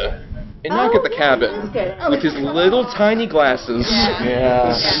 Batista in Knock at the Cabin with his little tiny glasses. Yeah.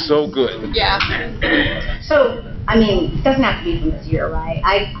 Is so good. Yeah. so I mean, it doesn't have to be from this year, right?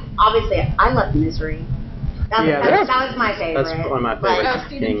 I love Misery. That was my favorite. That's one of my favorites.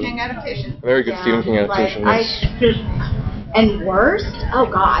 Stephen King adaptation. Very good Stephen King adaptation. Like, and worst? Oh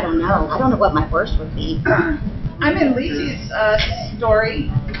God, I don't know. I don't know what my worst would be. I'm in Lisi's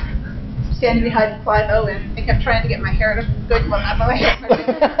story, standing behind Clive Owen. They kept trying to get my hair to good, well, not my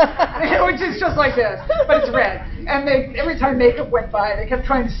hair, which is just like this, but it's red. And every time makeup went by, they kept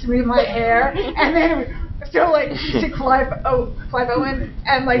trying to smooth my hair, and then it was still like you see Clive Owen,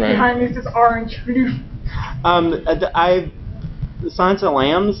 and like behind me is this orange floof. The Silence of the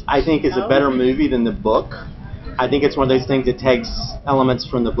Lambs, I think, is a better movie than the book. I think it's one of those things that takes elements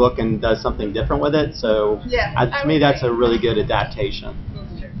from the book and does something different with it. So, to me, that's a really good adaptation.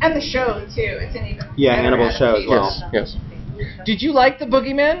 And the show too. It's an even better Hannibal show as well. Yes. Did you like the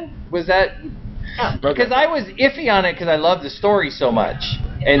Boogeyman? Was that? Because I was iffy on it because I loved the story so much.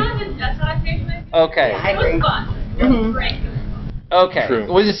 It's not his best adaptation. Okay. Yeah, I agree. It was fun. It was great. Okay. True.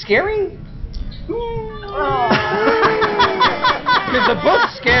 Was it scary?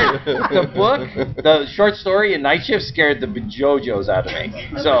 Because the short story in Night Shift scared the bejojos out of me.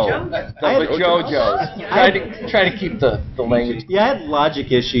 So, the bejojos. Trying to keep the language. Yeah, I had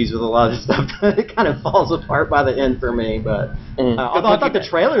logic issues with a lot of stuff. It kind of falls apart by the end for me. But although I thought the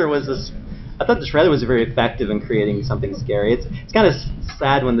trailer was very effective in creating something scary. It's kind of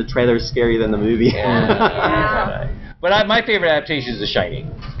sad when the trailer is scarier than the movie. Yeah. But my favorite adaptation is The Shining.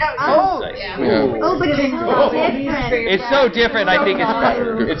 Oh, yeah. Oh, but it's so different. It's so different. I think it's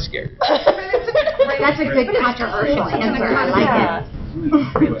better. It's scary. That's a good controversial answer. I like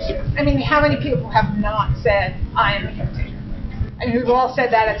it. I mean, how many people have not said, I am the caretaker? I mean, we've all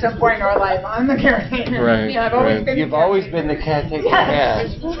said that at some point in our life. I'm the caretaker. Right. Yeah, I've always been You've always been the caretaker.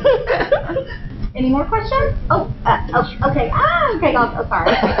 Yes. Any more questions? Okay. Okay,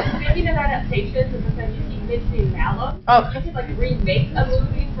 sorry. Speaking of adaptations, and because you keep mentioning Malum, if you could remake a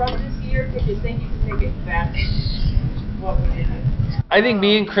movie from this year, could you think you could make it better? What would it be? I think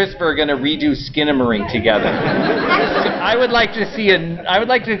me and Crisper are gonna redo Skinamarink together. I would like to see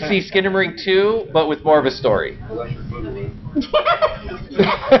Skinamarink 2, but with more of a story. Did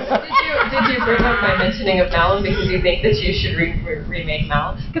you bring up my mentioning of Malum because you think that you should remake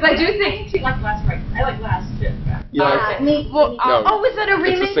Malum? Because I do think I like Last Right. I like Last Shift better. was that a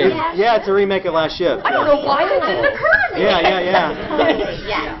remake? Yeah, it's a remake of Last Shift. I don't know why that didn't occur to me.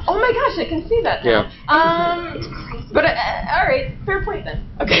 Yeah. Oh my gosh, I can see that now. But all right, fair point then.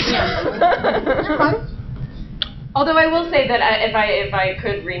 Okay. Although I will say that if I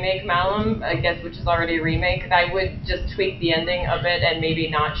could remake Malum, I guess, which is already a remake, I would just tweak the ending a bit and maybe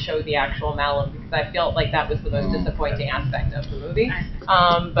not show the actual Malum because I felt like that was the most disappointing aspect of the movie.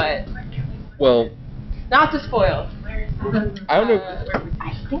 But not to spoil. I don't know.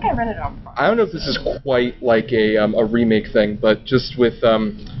 I think I read it on. I don't know if this is quite like a remake thing, but just with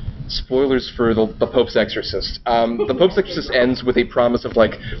spoilers for the Pope's Exorcist. The Pope's Exorcist ends with a promise of,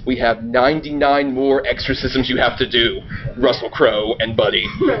 like, we have 99 more exorcisms you have to do, Russell Crowe and Buddy.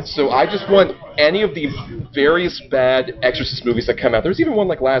 So I just want any of the various bad Exorcist movies that come out. There's even one,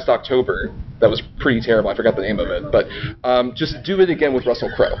 like, last October that was pretty terrible. I forgot the name of it. But just do it again with Russell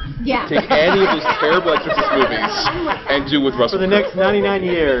Crowe. Yeah. Take any of those terrible Exorcist movies and do with Russell For the Crowe. next 99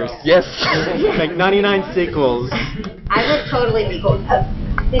 years. Yes. Make 99 sequels. I would totally be cool.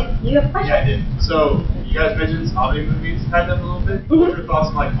 You have a question? Yeah, I did. So, you guys mentioned zombie movies kind of a little bit. What are your thoughts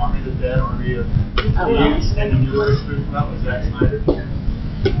on like Army of the Dead, Army of Thieves, and the newest movie come out with Zack Snyder?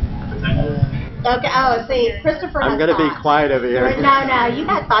 Potentially. Okay. Oh, see, Christopher. I'm has gonna be thoughts. quiet over here. No, you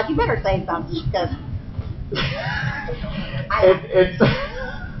got thoughts. You better say something because. It's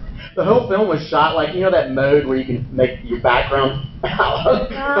the whole film was shot like, you know, that mode where you can make your background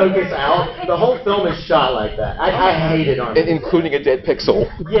focus out. The whole film is shot like that. I hated Army. Including a dead pixel.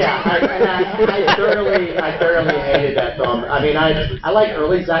 Yeah, I thoroughly hated that film. I mean, I like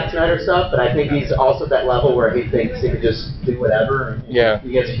early Zack Snyder stuff, but I think he's also at that level where he thinks he could just do whatever. And Yeah.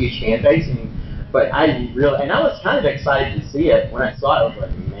 he has a huge fan base, but I was kind of excited to see it. When I saw it, I was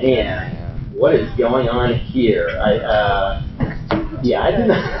like, man, what is going on here? I did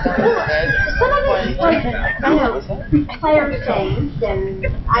not. Some of it's like, players changed, and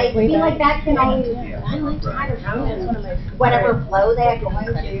I feel like that can always, whatever flow they're going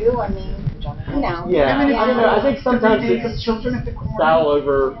to, I mean, you know. Yeah, I don't know. I think sometimes it's style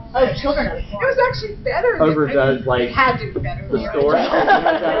over. Oh, Children of the It was actually better. Overdoes like Had to be better. the story.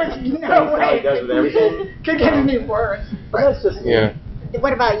 No way. It does with everything. Could get any worse. But that's just Yeah.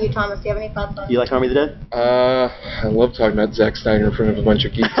 What about you, Thomas? Do you have any thoughts on You like Army of the Dead? I love talking about Zack Snyder in front of a bunch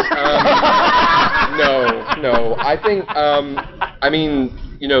of geeks. No. I think, I mean,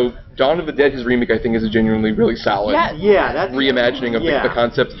 you know, Dawn of the Dead, his remake, I think, is a genuinely really solid Yeah, that's reimagining of yeah. the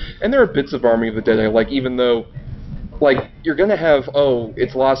concept. And there are bits of Army of the Dead I like, even though, like, you're going to have,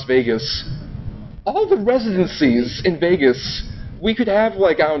 it's Las Vegas. All the residencies in Vegas, we could have,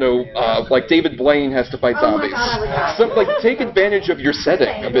 like, I don't know, like David Blaine has to fight Oh my zombies. God, I would Like, take advantage of your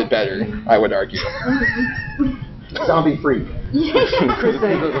setting a bit better, I would argue. Zombie Freak.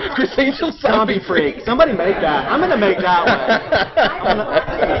 Chris Angel Zombie Freak. Somebody make that. I'm gonna make that one.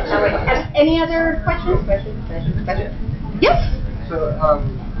 Any other questions? Yes. So, I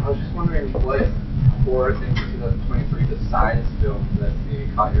was just wondering what for in 2023 besides films that maybe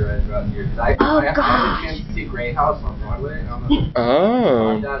caught your eye throughout the year? Because I had a chance to see Grey House on Broadway. I don't know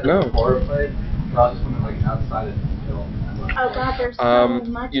if that no. is a horror play, but I was just wondering, like, outside of film. Oh God, there's so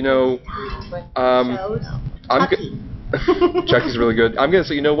much you know, shows. Chucky's really good. I'm gonna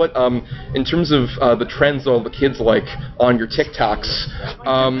say, you know what? In terms of the trends all the kids like on your TikToks,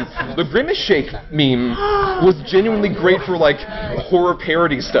 the Grimace Shake meme was genuinely great for like horror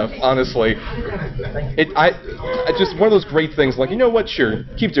parody stuff. Honestly, I just one of those great things. Like, you know what? Sure,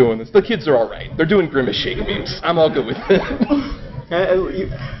 keep doing this. The kids are all right. They're doing Grimace Shake memes. I'm all good with it.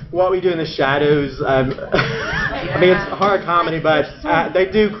 What We Do in the Shadows. I mean, it's horror comedy, but they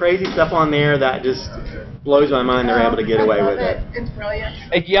do crazy stuff on there that just blows my mind. They're able to get away with it. It's brilliant.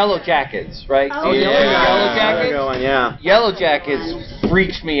 Like Yellow Jackets, right? Oh, See, Yellow Jackets. Going, yeah. Yellow Jackets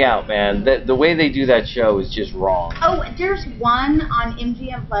freaks me out, man. The way they do that show is just wrong. Oh, there's one on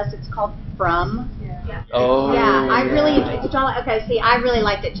MGM Plus. It's called From. Oh. Yeah, I really enjoyed it. Okay, see, I really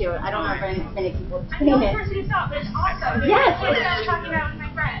liked it too. I don't know if many people have seen it. It's awesome. Yes. That's what I was talking about with my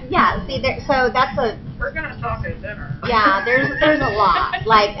friend. Yeah, see, so that's a. We're gonna talk at dinner. Yeah, there's a lot.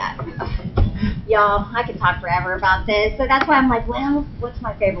 Like, y'all, I could talk forever about this. So that's why I'm like, well, what's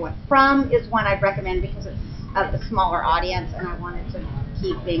my favorite one? From is one I'd recommend because it's of a smaller audience and I want it to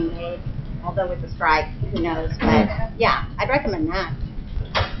keep being made. Although with the strike, who knows? But yeah, I'd recommend that.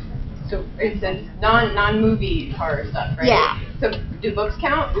 So it's a non-movie horror stuff, right? Yeah. So do books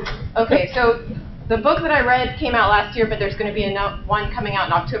count? Okay, so the book that I read came out last year, but there's going to be one coming out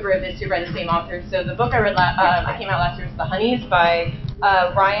in October of this year by the same author. So the book I read that came out last year is The Honeys by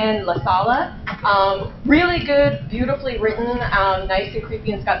Ryan LaSala. Really good, beautifully written, nice and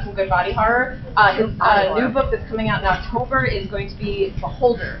creepy, and it's got some good body horror. His new book that's coming out in October is going to be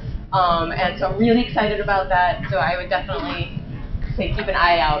Beholder. And so I'm really excited about that. So I would definitely say keep an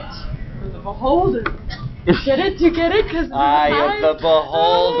eye out for The Beholder. Get it? Because Eye of the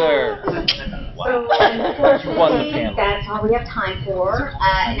Beholder. So unfortunately, that's all we have time for.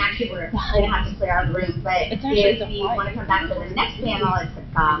 And actually, we're going to have to clear our room. But if you want to come back to the next panel, it's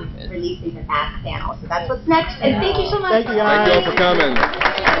releasing the fast panel. So that's what's next. And thank you so much. Thank you, guys. Thank you all for coming.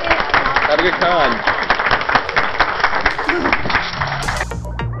 Have a good con.